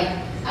confusion of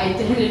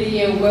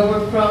identity and where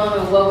we're from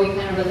and what we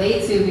kind of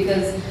relate to,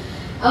 because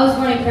I was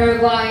born in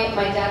Paraguay,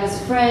 my dad is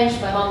French,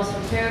 my mom is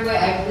from Paraguay,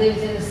 I've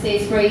lived in the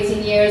States for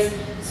 18 years,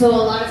 so a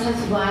lot of times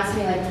people ask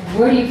me like,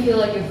 where do you feel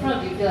like you're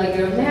from? Do you feel like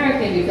you're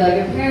American? Do you feel like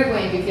you're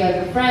Paraguayan? Do you feel like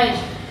you're French?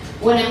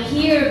 When I'm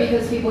here,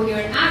 because people hear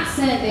an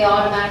accent, they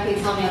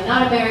automatically tell me I'm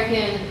not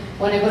American.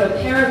 When I go to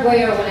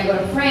Paraguay or when I go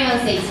to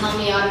France, they tell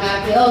me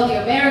automatically, oh,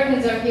 the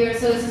Americans are here,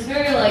 so it's this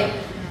very like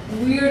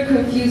weird,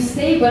 confused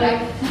state, but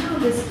I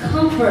found this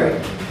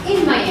comfort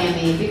in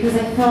Miami because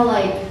I felt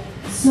like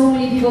so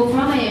many people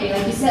from Miami,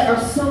 like you said, are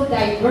so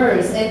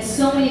diverse, and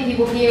so many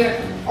people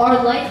here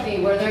are like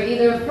me, where they're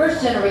either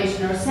first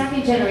generation or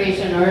second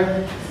generation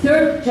or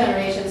third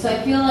generation. So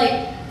I feel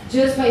like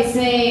just by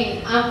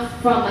saying I'm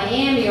from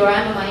Miami or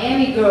I'm a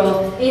Miami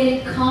girl, it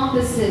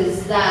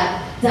encompasses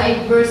that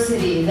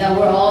diversity that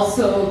we're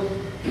also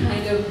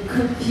kind of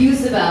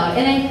confused about.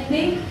 And I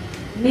think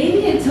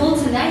maybe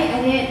until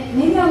tonight,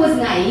 maybe I was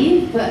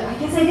naive, but I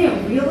guess I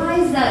didn't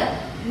realize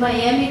that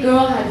Miami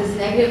girl had this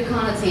negative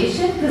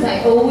connotation, because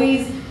I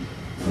always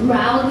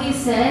proudly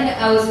said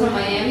I was from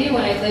Miami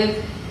when I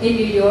lived in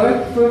New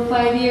York for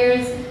 5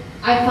 years.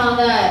 I found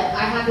that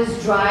I had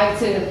this drive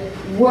to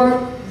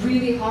work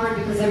really hard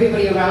because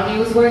everybody around me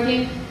was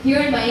working. Here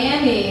in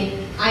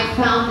Miami, I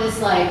found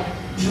this like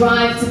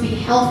drive to be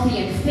healthy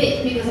and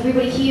fit because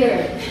everybody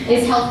here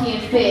is healthy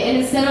and fit. And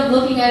instead of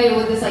looking at it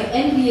with this like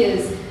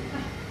envious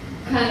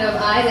kind of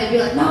eyes, I'd be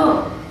like,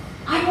 no,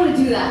 I want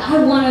to do that.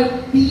 I want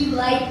to be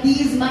like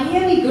these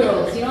Miami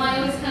girls. You know, I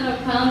always kind of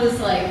found this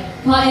like,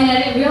 and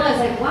I didn't realize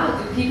like,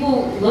 wow, do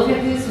people look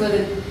at this with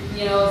a,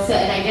 you know,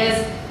 and I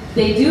guess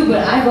they do,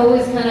 but I've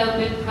always kind of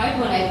been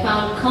prideful and I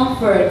found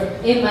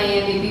comfort in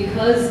Miami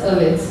because of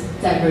its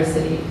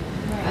diversity.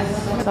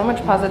 Nice. So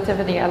much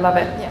positivity. I love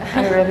it. Yeah.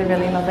 I really,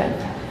 really love it.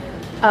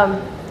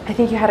 I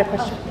think you had a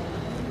question.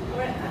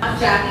 I'm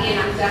Jackie, and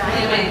I'm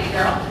definitely a Miami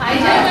girl. Hi,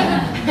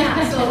 Jackie.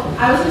 Yeah, so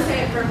I was gonna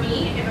say, for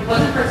me, if it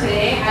wasn't for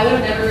today, I would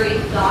have never really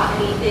thought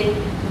anything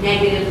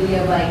negatively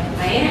of like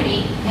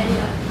Miami. And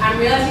I'm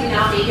realizing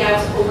now maybe I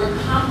was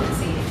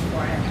overcompensating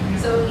for it.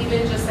 So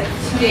even just like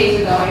 2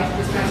 days ago, I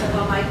introduced myself.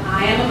 I'm like,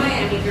 I am a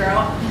Miami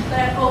girl, but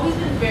I've always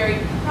been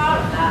very proud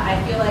of that. I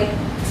feel like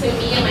to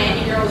me, a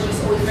Miami girl was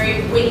just always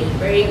very witty,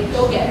 very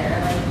go-getter.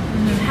 Like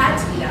you had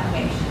to be that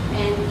way.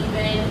 And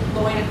even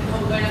going to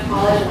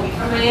college away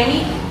from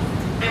Miami,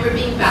 I remember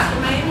being back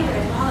in Miami, and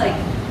I felt like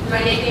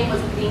my nickname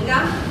was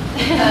Gringa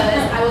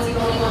because I was the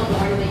only one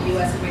born in the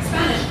U.S. in my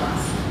Spanish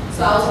class.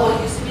 So I was always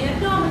used to be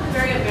like, no, I'm a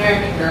very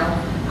American girl.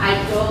 I'd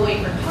go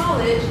away for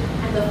college,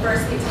 and the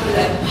first thing to me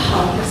was like,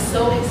 wow, you're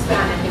so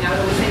Hispanic. And I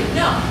would always say,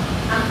 no,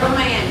 I'm from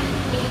Miami.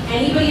 Meet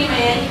anybody in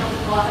Miami, and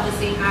we all have the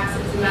same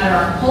accent. No matter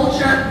our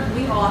culture,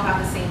 we all have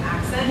the same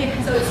accent.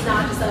 So it's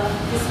not just a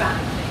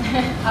Hispanic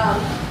thing.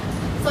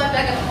 So I feel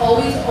like I've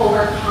always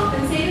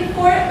overcompensated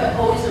for it, but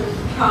always been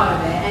proud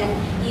of it. And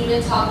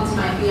even talking to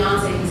my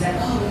fiance, he said,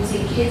 oh, when you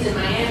say kids in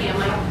Miami, I'm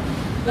like,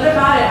 what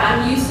about it?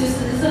 I'm used to this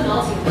is a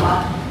melting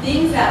pot.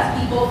 Things that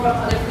people from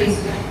other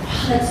places are like,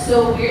 wow, that's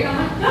so weird. I'm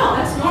like, no,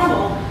 that's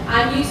normal.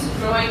 I'm used to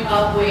growing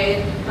up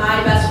with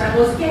my best friend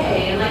was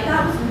gay, and like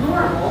that was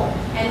normal.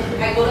 And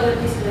I go to other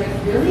places and they're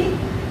like, really?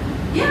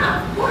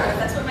 Yeah, of course.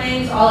 That's what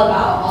Miami's all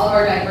about. All of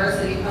our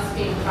diversity, us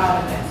being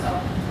proud of it. So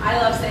I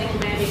love saying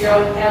Miami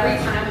girl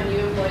every time a new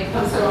employee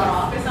comes to our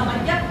office. I'm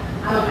like, yep,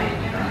 I'm a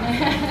Miami girl.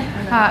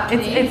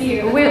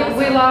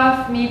 We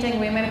love meeting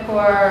women who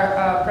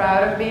are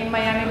proud of being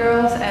Miami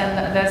girls,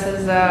 and this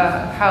is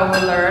how we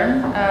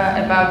learn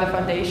about the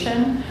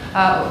foundation,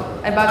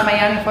 about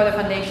Miami for the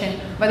foundation.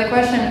 But the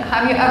question,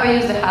 have you ever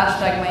used the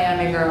hashtag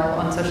Miami Girl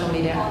on social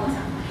media? All the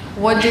time.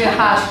 What do you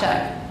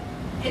hashtag?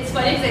 It's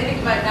funny because I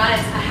think about it now,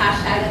 it's a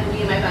hashtag like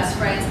me and my best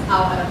friends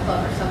out at a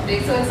club or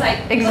something. So it's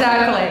like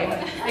Exactly.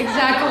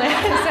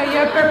 So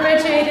you're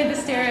perpetuating the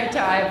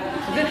stereotype.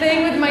 The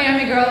thing with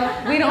Miami Girl,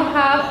 we don't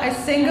have a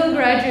single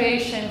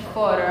graduation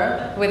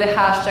photo with the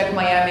hashtag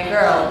Miami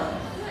Girl.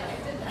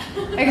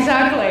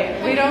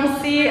 Exactly. We don't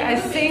see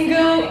a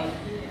single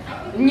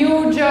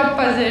new job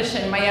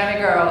position, Miami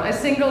Girl. A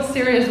single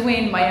series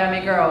win,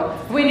 Miami Girl.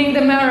 Winning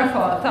the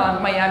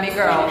marathon, Miami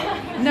Girl.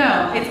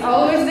 No, it's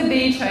always the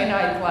beach or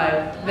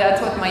nightclub.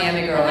 That's what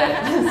Miami Girl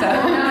is. So.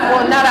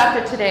 Well, not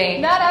after today.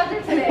 Not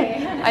after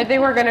today. I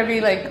think we're gonna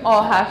be like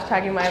all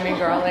hashtagging Miami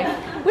Girl. Like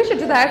we should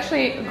do that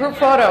actually group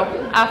photo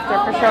after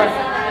for sure.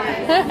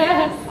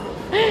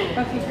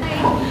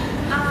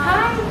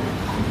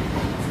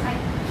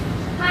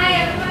 Hi,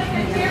 everybody,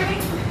 can you hear me?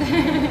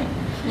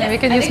 Yeah, we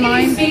can use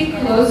mine. Speak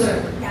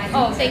closer.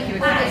 Oh, thank you.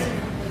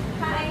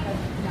 Hi.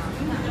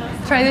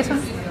 Try this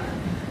one.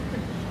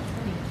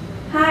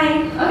 Hi.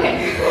 Okay.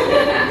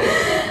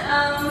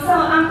 So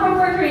I'm from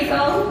Puerto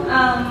Rico.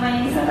 My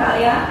name is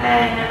Natalia,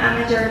 and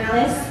I'm a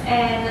journalist.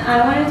 And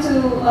I wanted to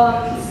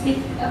speak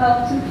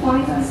about 2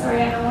 points. I'm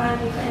sorry, I don't want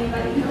to leave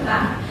anybody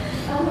back.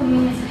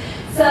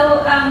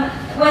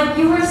 What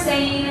you were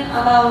saying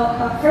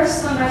about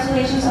first,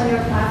 congratulations on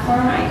your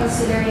platform. I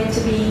consider it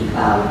to be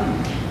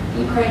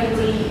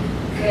incredibly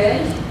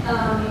good.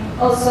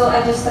 Also,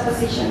 a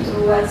juxtaposition to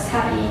what's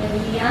happening in the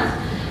media.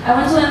 I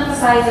want to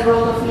emphasize the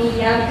role of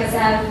media because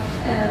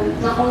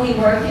I've not only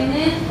worked in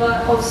it,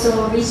 but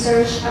also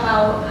researched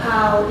about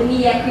how the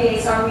media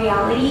creates our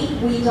reality.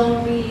 We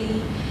don't really,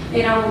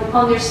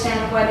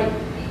 understand what it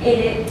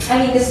is. I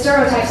mean, the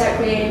stereotypes are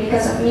created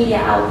because of media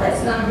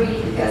outlets, not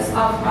really because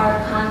of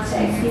our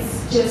context.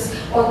 It's just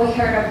what we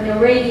heard of the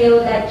radio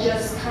that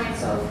just kind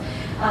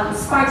of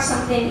sparks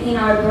something in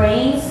our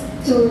brains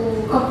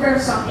to confirm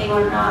something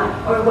or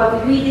not, or what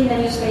we read in the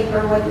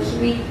newspaper, what we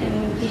read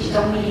in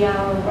digital media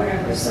or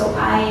whatever. So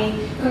I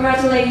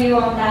congratulate you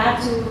on that,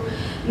 to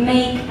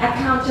make a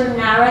counter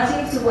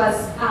narrative to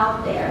what's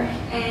out there.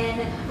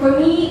 And for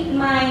me,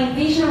 my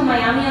vision of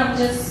Miami, I'm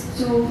just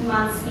 2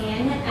 months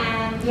in,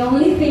 and the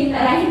only thing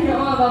that I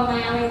know about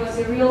Miami was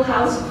the Real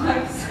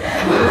Housewives.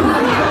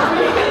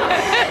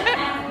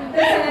 And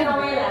the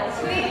telenovelas.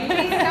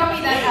 Please tell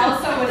me that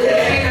Elsa was your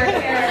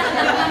favorite character.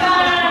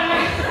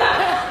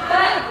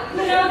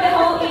 The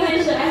whole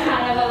image that I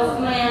had about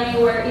Miami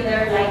were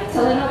either like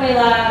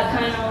telenovela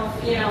kind of,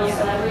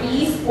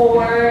 celebrities,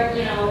 or,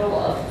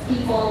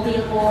 people,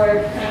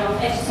 billboard kind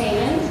of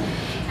entertainment.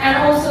 And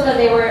also that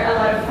there were a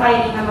lot of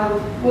fighting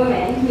among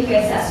women,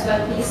 because that's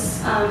what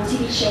these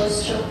TV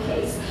shows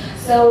showcase.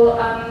 So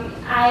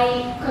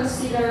I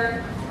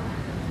consider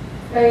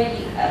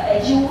very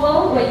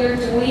jewel what you're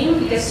doing,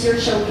 because you're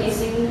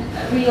showcasing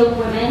real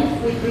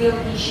women with real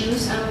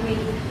issues and with,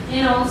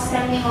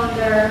 standing on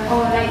their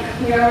own, like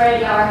we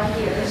already are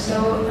here.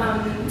 So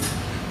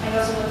I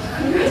also want to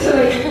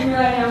congratulate you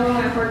right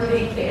now for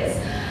doing this.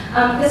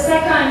 The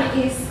second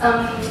is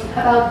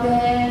about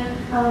the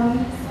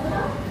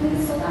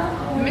Minnesota?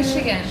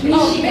 Michigan. She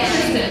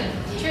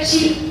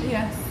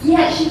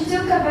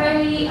took a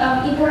very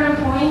important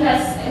point.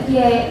 That's the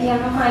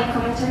end of my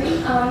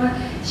commentary.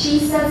 She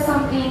said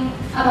something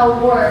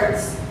about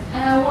words,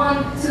 and I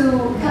want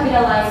to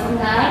capitalize on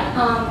that,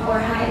 or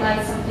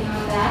highlight something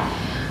on that.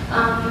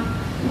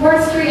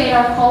 Words create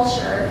our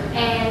culture,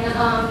 and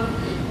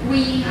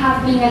we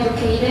have been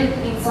educated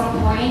in some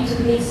point to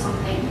believe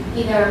something,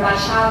 either by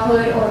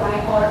childhood or by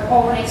our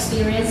own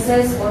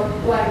experiences or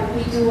what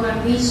we do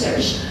and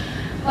research.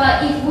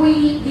 But if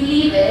we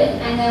believe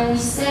it and then we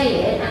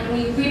say it and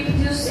we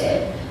reproduce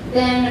it,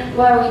 then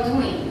what are we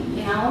doing?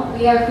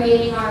 We are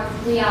creating our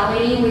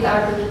reality with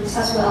our beliefs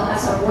as well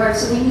as our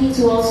words. So we need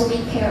to also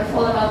be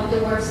careful about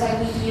the words that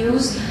we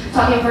use.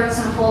 Talking, for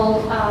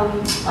example,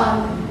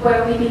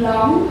 where we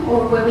belong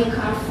or where we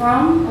come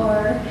from,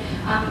 or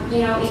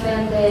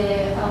even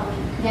the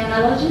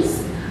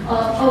analogies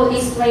of,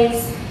 this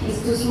place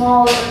is too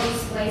small, or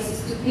this place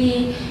is too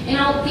big.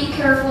 Be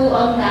careful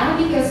on that,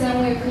 because then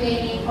we're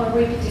creating or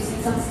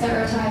reproducing some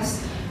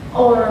stereotypes,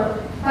 or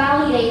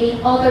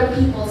validating other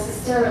people's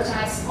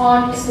stereotypes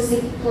on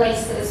specific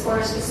places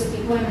or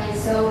specific women.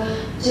 So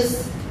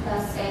just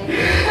that's it.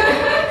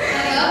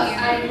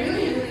 I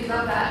really, really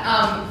love that.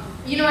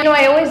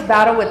 I always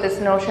battle with this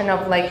notion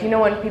of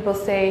when people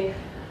say,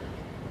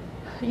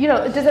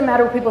 it doesn't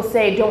matter what people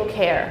say, don't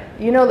care.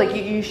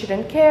 You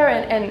shouldn't care,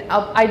 and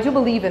I do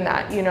believe in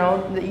that,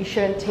 that you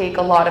shouldn't take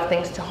a lot of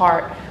things to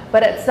heart.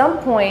 But at some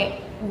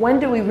point, when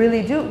do we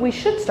really do? We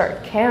should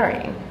start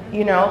caring,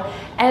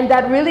 and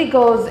that really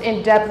goes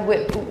in depth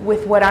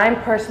with what I'm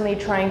personally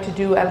trying to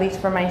do, at least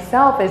for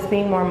myself, is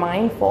being more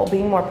mindful,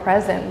 being more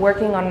present,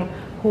 working on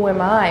who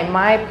am I,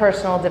 my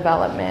personal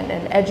development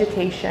and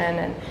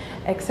education,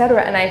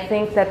 etc. And I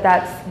think that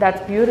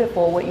that's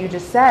beautiful what you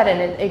just said, and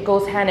it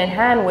goes hand in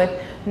hand with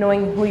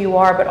knowing who you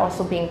are, but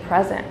also being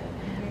present,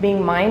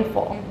 being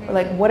mindful.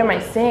 Like, what am I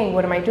saying?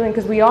 What am I doing?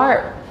 Because we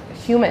are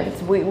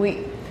humans.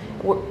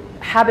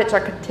 Habits are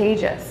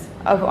contagious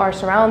of our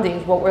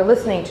surroundings, what we're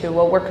listening to,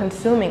 what we're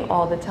consuming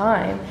all the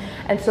time.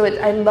 And so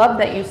I love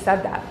that you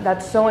said that.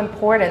 That's so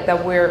important,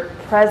 that we're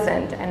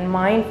present and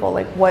mindful,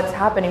 like what's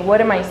happening,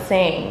 what am I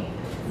saying,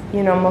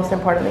 most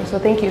importantly. So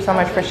thank you so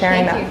much for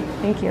sharing that.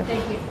 Thank you.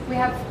 Thank you. We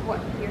have what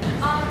here?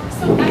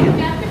 So I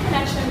get the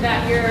connection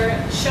that you're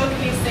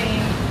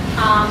showcasing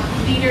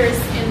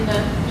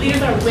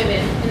leaders are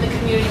women in the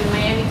community, the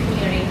Miami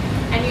community,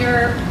 and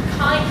you're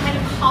kind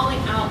of calling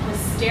out the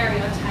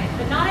stereotype,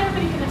 but not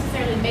everybody can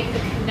necessarily make the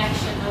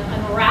connection of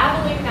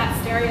unraveling that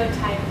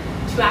stereotype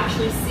to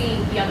actually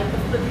seeing the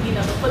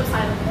flip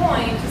side of the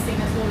coin, to seeing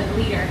this woman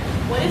leader.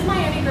 What is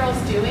Miami Girls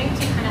doing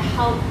to kind of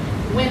help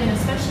women,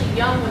 especially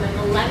young women,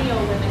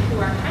 millennial women, who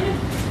are kind of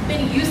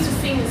been used to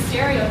seeing the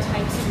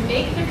stereotypes, to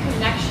make the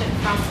connection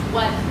from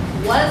what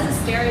was a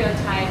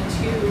stereotype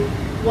to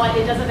what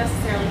it doesn't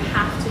necessarily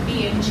have to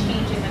be, and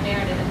changing the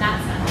narrative in that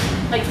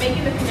sense? Like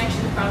making the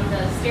connection from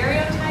the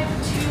stereotype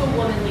to a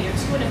woman leader,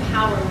 to an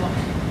empowered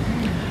woman.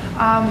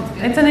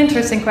 It's an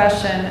interesting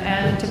question,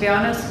 and to be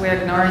honest, we're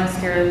ignoring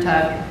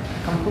stereotype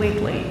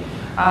completely.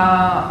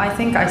 I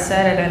think I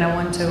said it, and I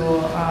want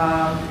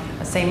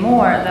to say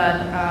more,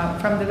 that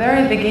from the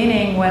very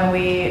beginning, when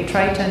we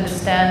tried to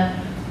understand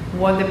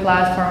what the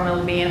platform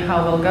will be and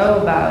how we'll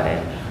go about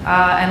it,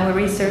 and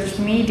we researched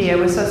media,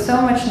 we saw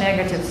so much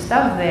negative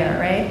stuff there,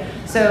 right?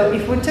 So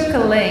if we took a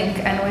link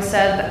and we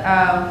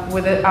said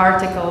with an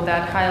article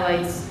that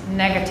highlights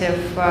negative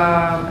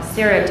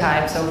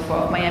stereotypes of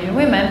Miami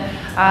women,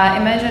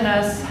 imagine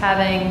us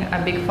having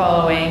a big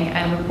following,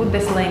 and we put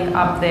this link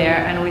up there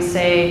and we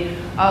say,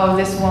 oh,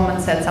 this woman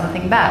said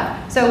something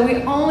bad. So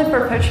we're only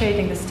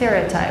perpetuating the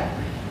stereotype.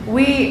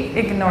 We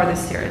ignore the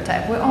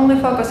stereotype. We only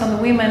focus on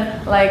the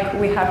women like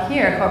we have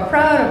here, who are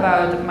proud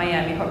about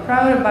Miami, who are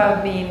proud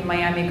about being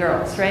Miami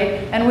girls,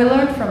 right? And we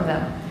learn from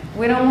them.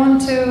 We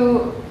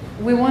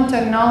want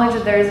to acknowledge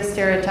that there is a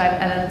stereotype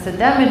and it's a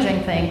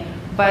damaging thing,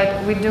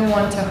 but we do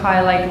want to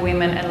highlight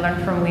women and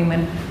learn from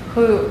women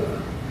who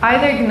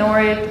either ignore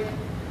it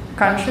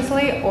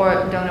consciously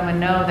or don't even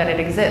know that it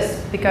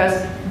exists, because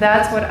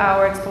that's what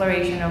our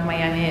exploration of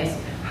Miami is.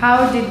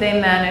 How did they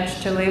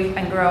manage to live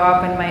and grow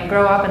up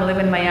and live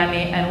in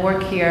Miami and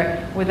work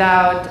here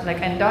without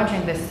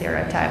indulging this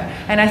stereotype?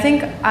 And I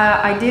think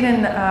I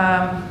didn't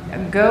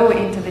go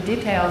into the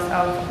details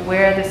of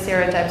where the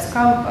stereotypes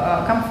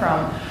come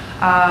from.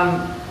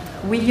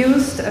 We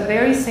used a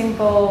very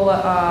simple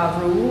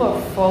rule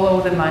of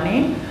follow the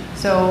money.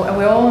 So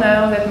we all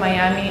know that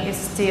Miami is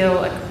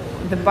still,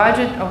 the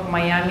budget of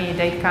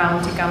Miami-Dade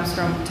County comes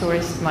from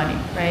tourist money,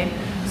 right?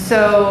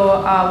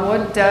 So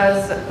what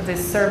does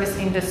this service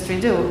industry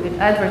do? It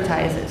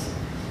advertises.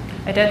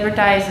 It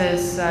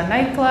advertises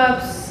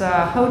nightclubs,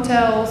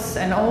 hotels,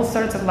 and all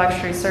sorts of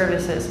luxury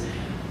services.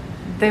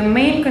 The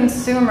main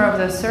consumer of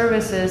those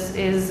services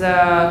is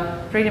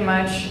pretty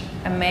much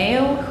a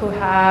male who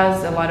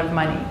has a lot of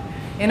money.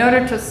 In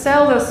order to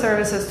sell those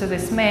services to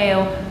this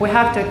male, we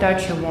have to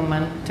attach a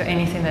woman to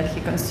anything that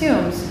he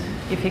consumes.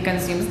 If he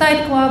consumes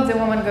nightclub, the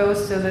woman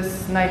goes to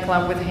this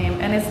nightclub with him.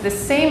 And it's the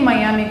same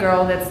Miami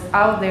girl that's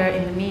out there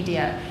in the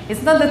media.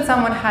 It's not that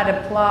someone had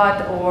a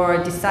plot or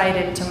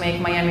decided to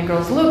make Miami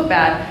girls look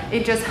bad.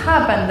 It just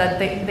happened that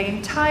the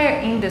entire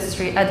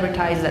industry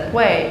advertised that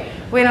way.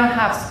 We don't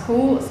have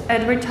schools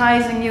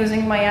advertising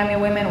using Miami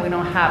women. We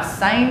don't have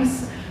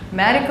science,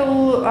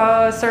 medical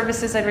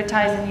services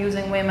advertising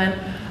using women.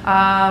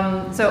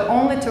 So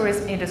only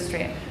tourist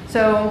industry.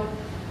 So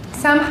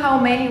somehow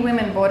many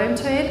women bought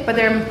into it, but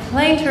there are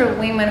plenty of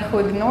women who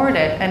ignored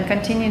it and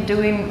continue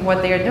doing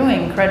what they are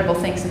doing, incredible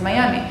things in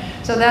Miami.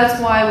 So that's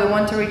why we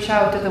want to reach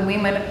out to the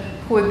women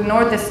who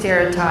ignored the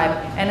stereotype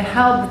and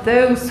help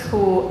those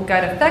who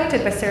got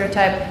affected by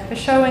stereotype by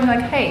showing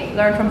hey,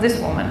 learn from this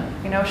woman.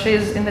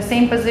 She's in the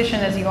same position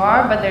as you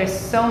are, but there's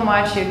so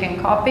much you can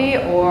copy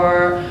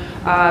or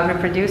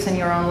reproduce in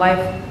your own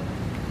life.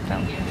 So.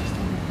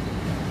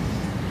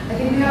 I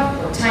think we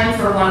have time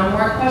for one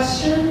more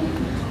question.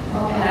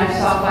 Oh, and I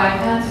saw 5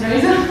 hands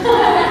raised.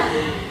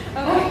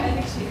 Okay, I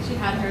think she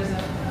had hers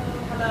up.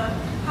 Hello.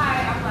 Hi,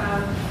 I'm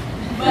loud.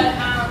 But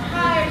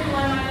hi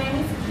everyone, my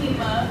name is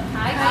Kima.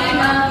 Hi,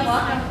 Kima.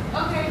 Welcome.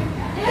 Okay.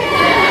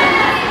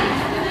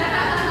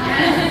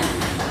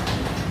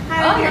 Hi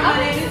everyone, my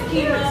name is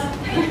Kima.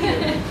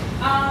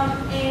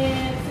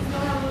 And since we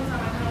don't have a little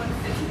time, I kind of want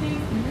to say 2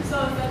 things. So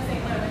instead of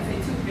saying one, I'm going to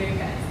say 2 very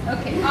guys.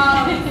 Okay.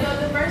 So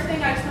the first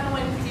thing I just kind of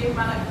wanted to give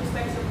my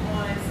perspective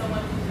on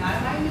someone who's not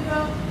a Miami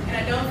girl. And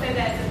I don't say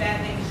that it's a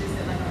bad thing, it's just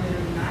that I'm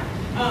literally not.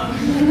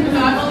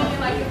 So I've only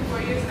been here for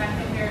 4 years, and I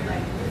came here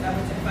because I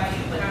went to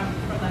FIU, but I'm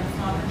from a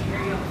small country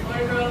area of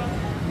Florida girl.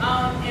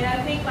 And I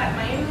think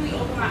Miami really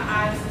opened my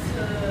eyes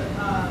to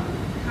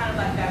kind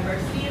of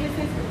diversity in a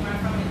sense, because where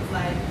I'm from it's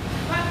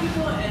black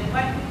people and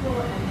white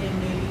people, and then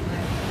maybe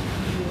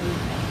you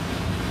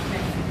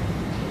Mexican.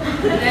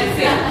 That's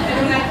it.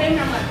 came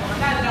here, I'm like, oh my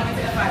God, and I went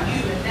to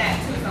FIU and that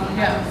too. So I'm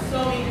like, I was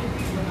so many different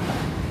people. And I'm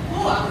like,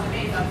 cool, I was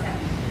amazed, I was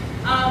happy.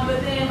 But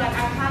then like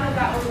I kind of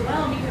got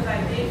overwhelmed because I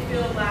did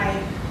feel like,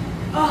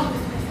 oh,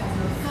 this place has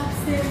no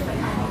substance. Like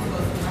I need to go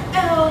somewhere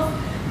else.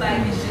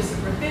 Like it's just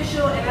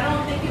superficial. And I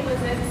don't think it was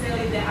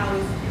necessarily that I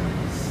was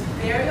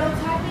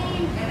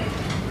stereotyping, and it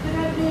could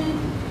have been.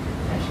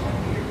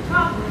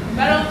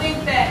 But I don't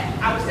think that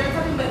I was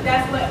stereotyping, but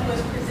that's what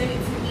was presented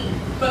to me.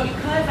 But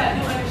because I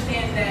do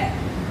understand that,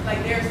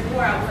 like, there's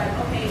more, I was like,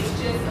 okay, it's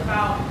just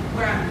about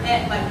where I'm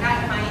at, like,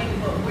 not in Miami,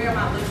 but where am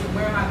I living,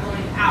 where am I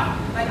going out?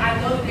 Like, I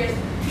know that there's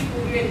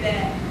people here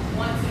that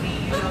want to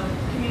be, you know,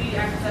 community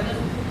actors. I know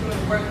people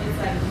doing work. It's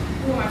like,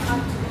 who am I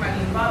talking to, who am I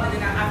getting involved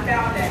in? And I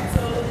found that.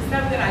 So it's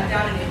not that I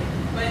doubted it,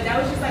 but that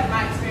was just, like,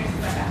 my experience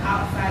as, like, an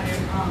outsider.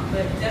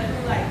 But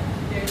definitely, like,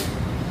 there's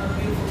a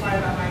beautiful part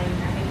about Miami.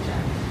 I hate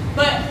y'all.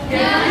 But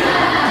there's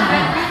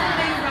beautiful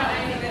things about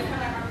Miami that's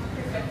kind of like my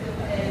perspective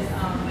as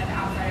like an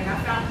outsider. And I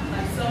found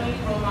like so many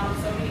role models,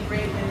 so many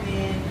great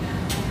women,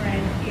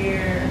 friend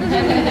here,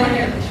 born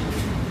here,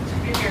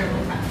 you're here all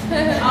the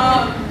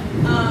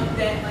time,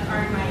 that like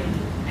are in Miami.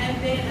 And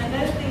then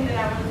another thing that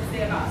I wanted to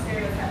say about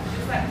stereotypes,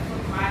 just like from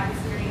my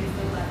experience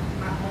of like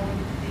my own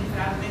things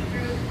that I've been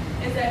through,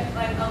 is that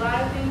like a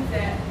lot of things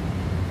that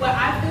what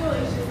I feel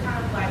is just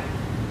kind of like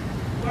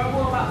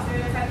more about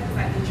stereotypes is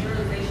like the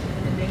generalization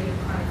and the negative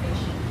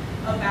connotation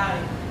about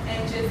it,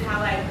 and just how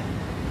like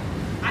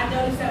I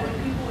noticed that when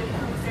it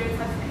comes to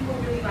stereotypes, people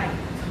really like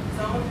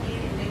zone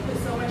in and they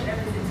put so much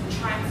effort into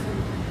trying to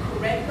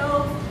correct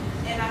those,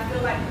 and I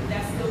feel like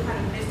that's still kind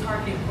of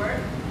mistargeted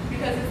work,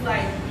 because it's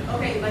like,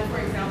 okay, like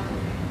for example,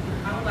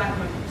 I'm a black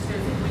woman,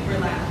 stereotypically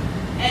we're loud,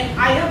 and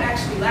I am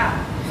actually loud,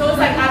 so it's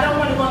like I don't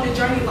want to go on the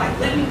journey of like,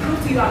 let me prove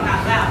to you I'm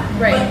not loud,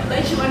 but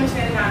let you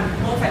understand that I'm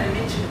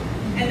multidimensional,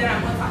 and that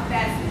I'm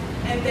multifaceted,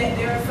 and that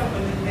there are some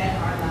women that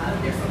are loud,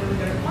 there's some women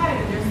that are quiet,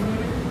 and there's some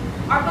women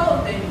who are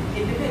both, and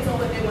it depends on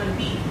what they want to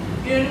be.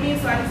 You know what I mean?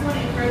 So I just want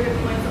to encourage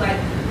everyone to like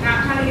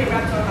not kind of get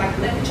wrapped up like,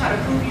 let me try to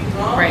prove you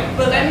wrong,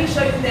 but let me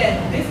show you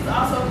that this is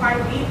also a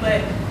part of me, but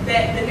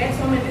that the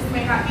next woman, this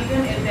may not be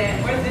them, and that,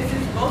 or this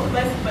is both of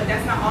us, but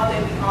that's not all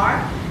that we are,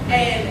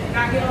 and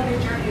not get on this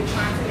journey of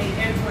trying to make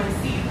everyone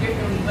see you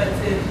differently, but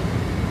to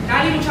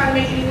not even try to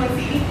make anyone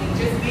see anything,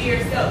 just be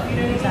yourself, you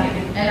know what I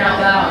mean? And out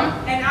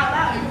loud. And out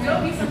loud.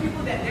 There'll be some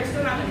people that they're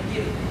still not going to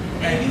get it.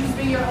 And you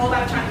spend your whole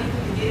life trying to get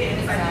them to get it,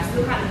 and it's like you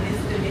still kind of miss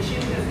the mission,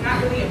 because it's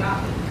not really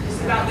about it. It's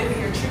about living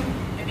your truth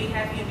and being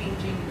happy and being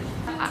genuine.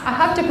 I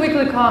have to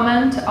quickly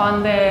comment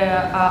on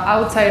the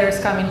outsiders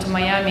coming to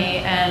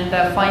Miami and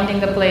finding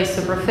the place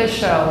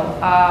superficial.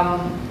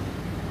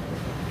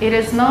 It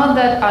is not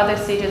that other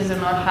cities do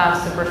not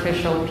have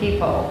superficial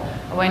people.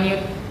 When you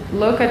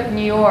look at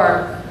New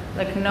York,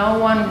 like no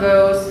one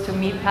goes to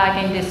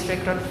Meatpacking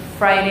District on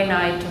Friday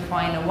night to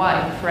find a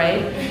wife,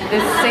 right?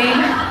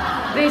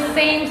 The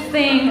same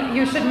thing,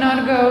 you should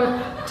not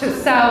go to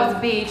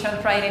South Beach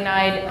on Friday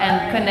night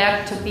and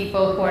connect to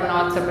people who are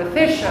not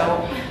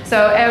superficial.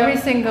 So every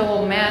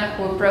single man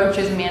who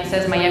approaches me and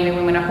says Miami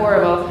women are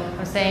horrible,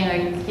 I'm saying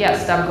like,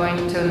 yes, stop going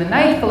to the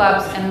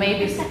nightclubs and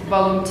maybe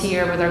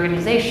volunteer with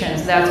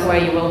organizations. That's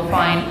where you will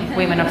find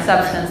women of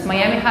substance.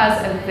 Miami has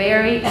a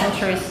very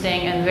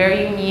interesting and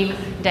very unique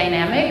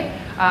dynamic.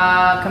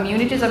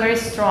 Communities are very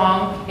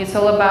strong. It's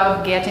all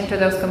about getting to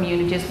those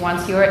communities.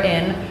 Once you're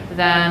in,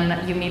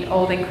 then you meet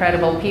all the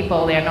incredible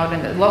people. They are not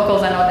in the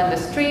locals are not in the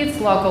streets.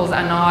 Locals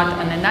are not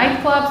in the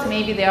nightclubs.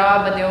 Maybe they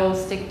are, but they all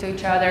stick to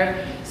each other.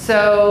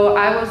 So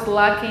I was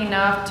lucky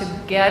enough to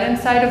get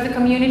inside of the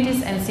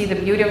communities and see the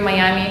beauty of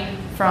Miami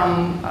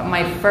from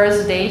my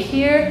first day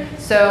here.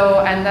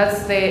 So, and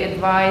that's the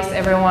advice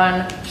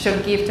everyone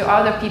should give to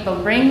other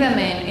people. Bring them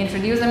in,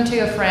 introduce them to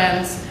your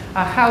friends.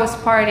 House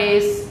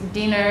parties,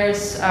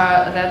 dinners,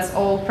 that's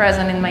all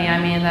present in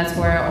Miami, and that's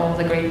where all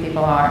the great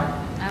people are.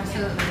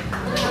 Absolutely.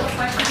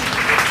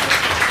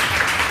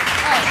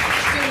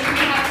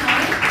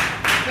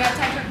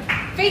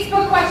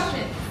 Facebook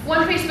question.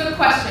 One Facebook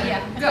question.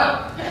 Yeah. Go.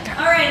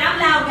 All right, I'm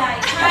loud,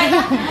 guys.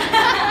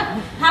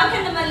 How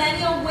can the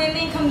millennial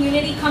women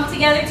community come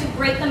together to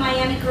break the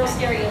Miami girl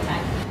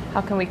stereotype?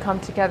 How can we come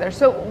together?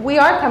 So we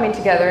are coming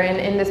together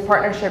in this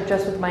partnership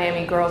just with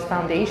Miami Girls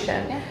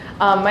Foundation.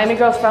 Miami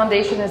Girls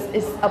Foundation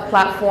is a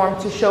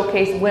platform to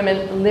showcase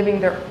women living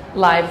their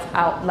lives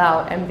out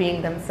loud and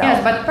being themselves.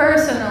 Yes, but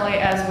personally,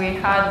 as we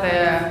had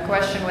the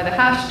question with the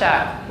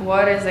hashtag,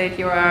 what is it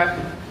you are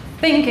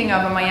thinking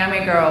of a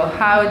Miami girl?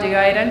 How do you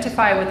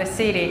identify with the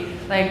city?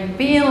 Like,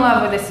 be in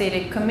love with the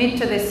city, commit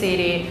to the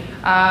city.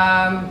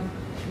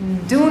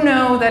 Do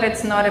know that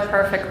it's not a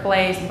perfect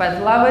place,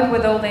 but love it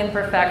with all the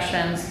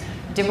imperfections.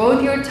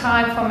 Devote your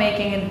time for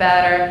making it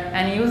better,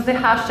 and use the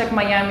hashtag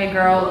Miami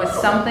Girl with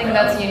something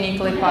that's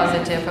uniquely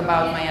positive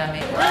about Miami.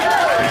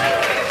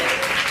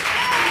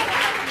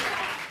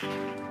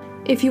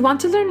 If you want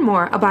to learn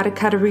more about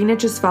Ekaterina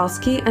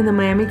Jasvalsky and the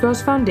Miami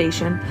Girls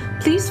Foundation,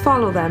 please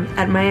follow them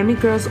at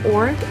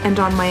MiamiGirls.org and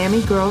on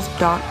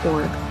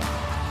MiamiGirls.org.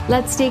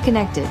 Let's stay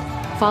connected.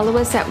 Follow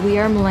us at We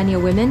Are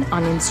Millennial Women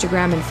on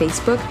Instagram and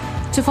Facebook.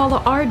 to follow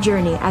our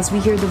journey as we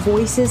hear the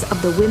voices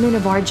of the women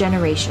of our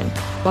generation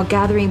while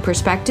gathering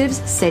perspectives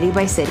city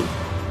by city.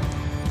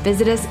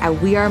 Visit us at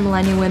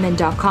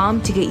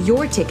wearemillennialwomen.com to get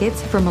your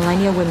tickets for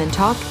Millennial Women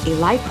Talk, a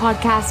live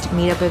podcast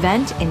meetup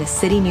event in a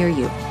city near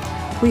you.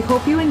 We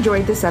hope you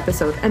enjoyed this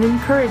episode and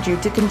encourage you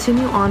to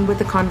continue on with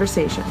the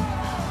conversation.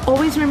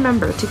 Always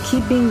remember to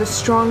keep being the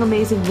strong,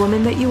 amazing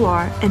woman that you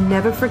are and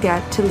never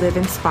forget to live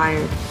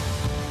inspired.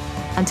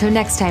 Until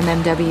next time,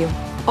 MW.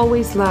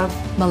 Always love,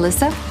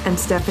 Melissa and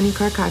Stephanie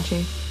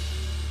Carcache.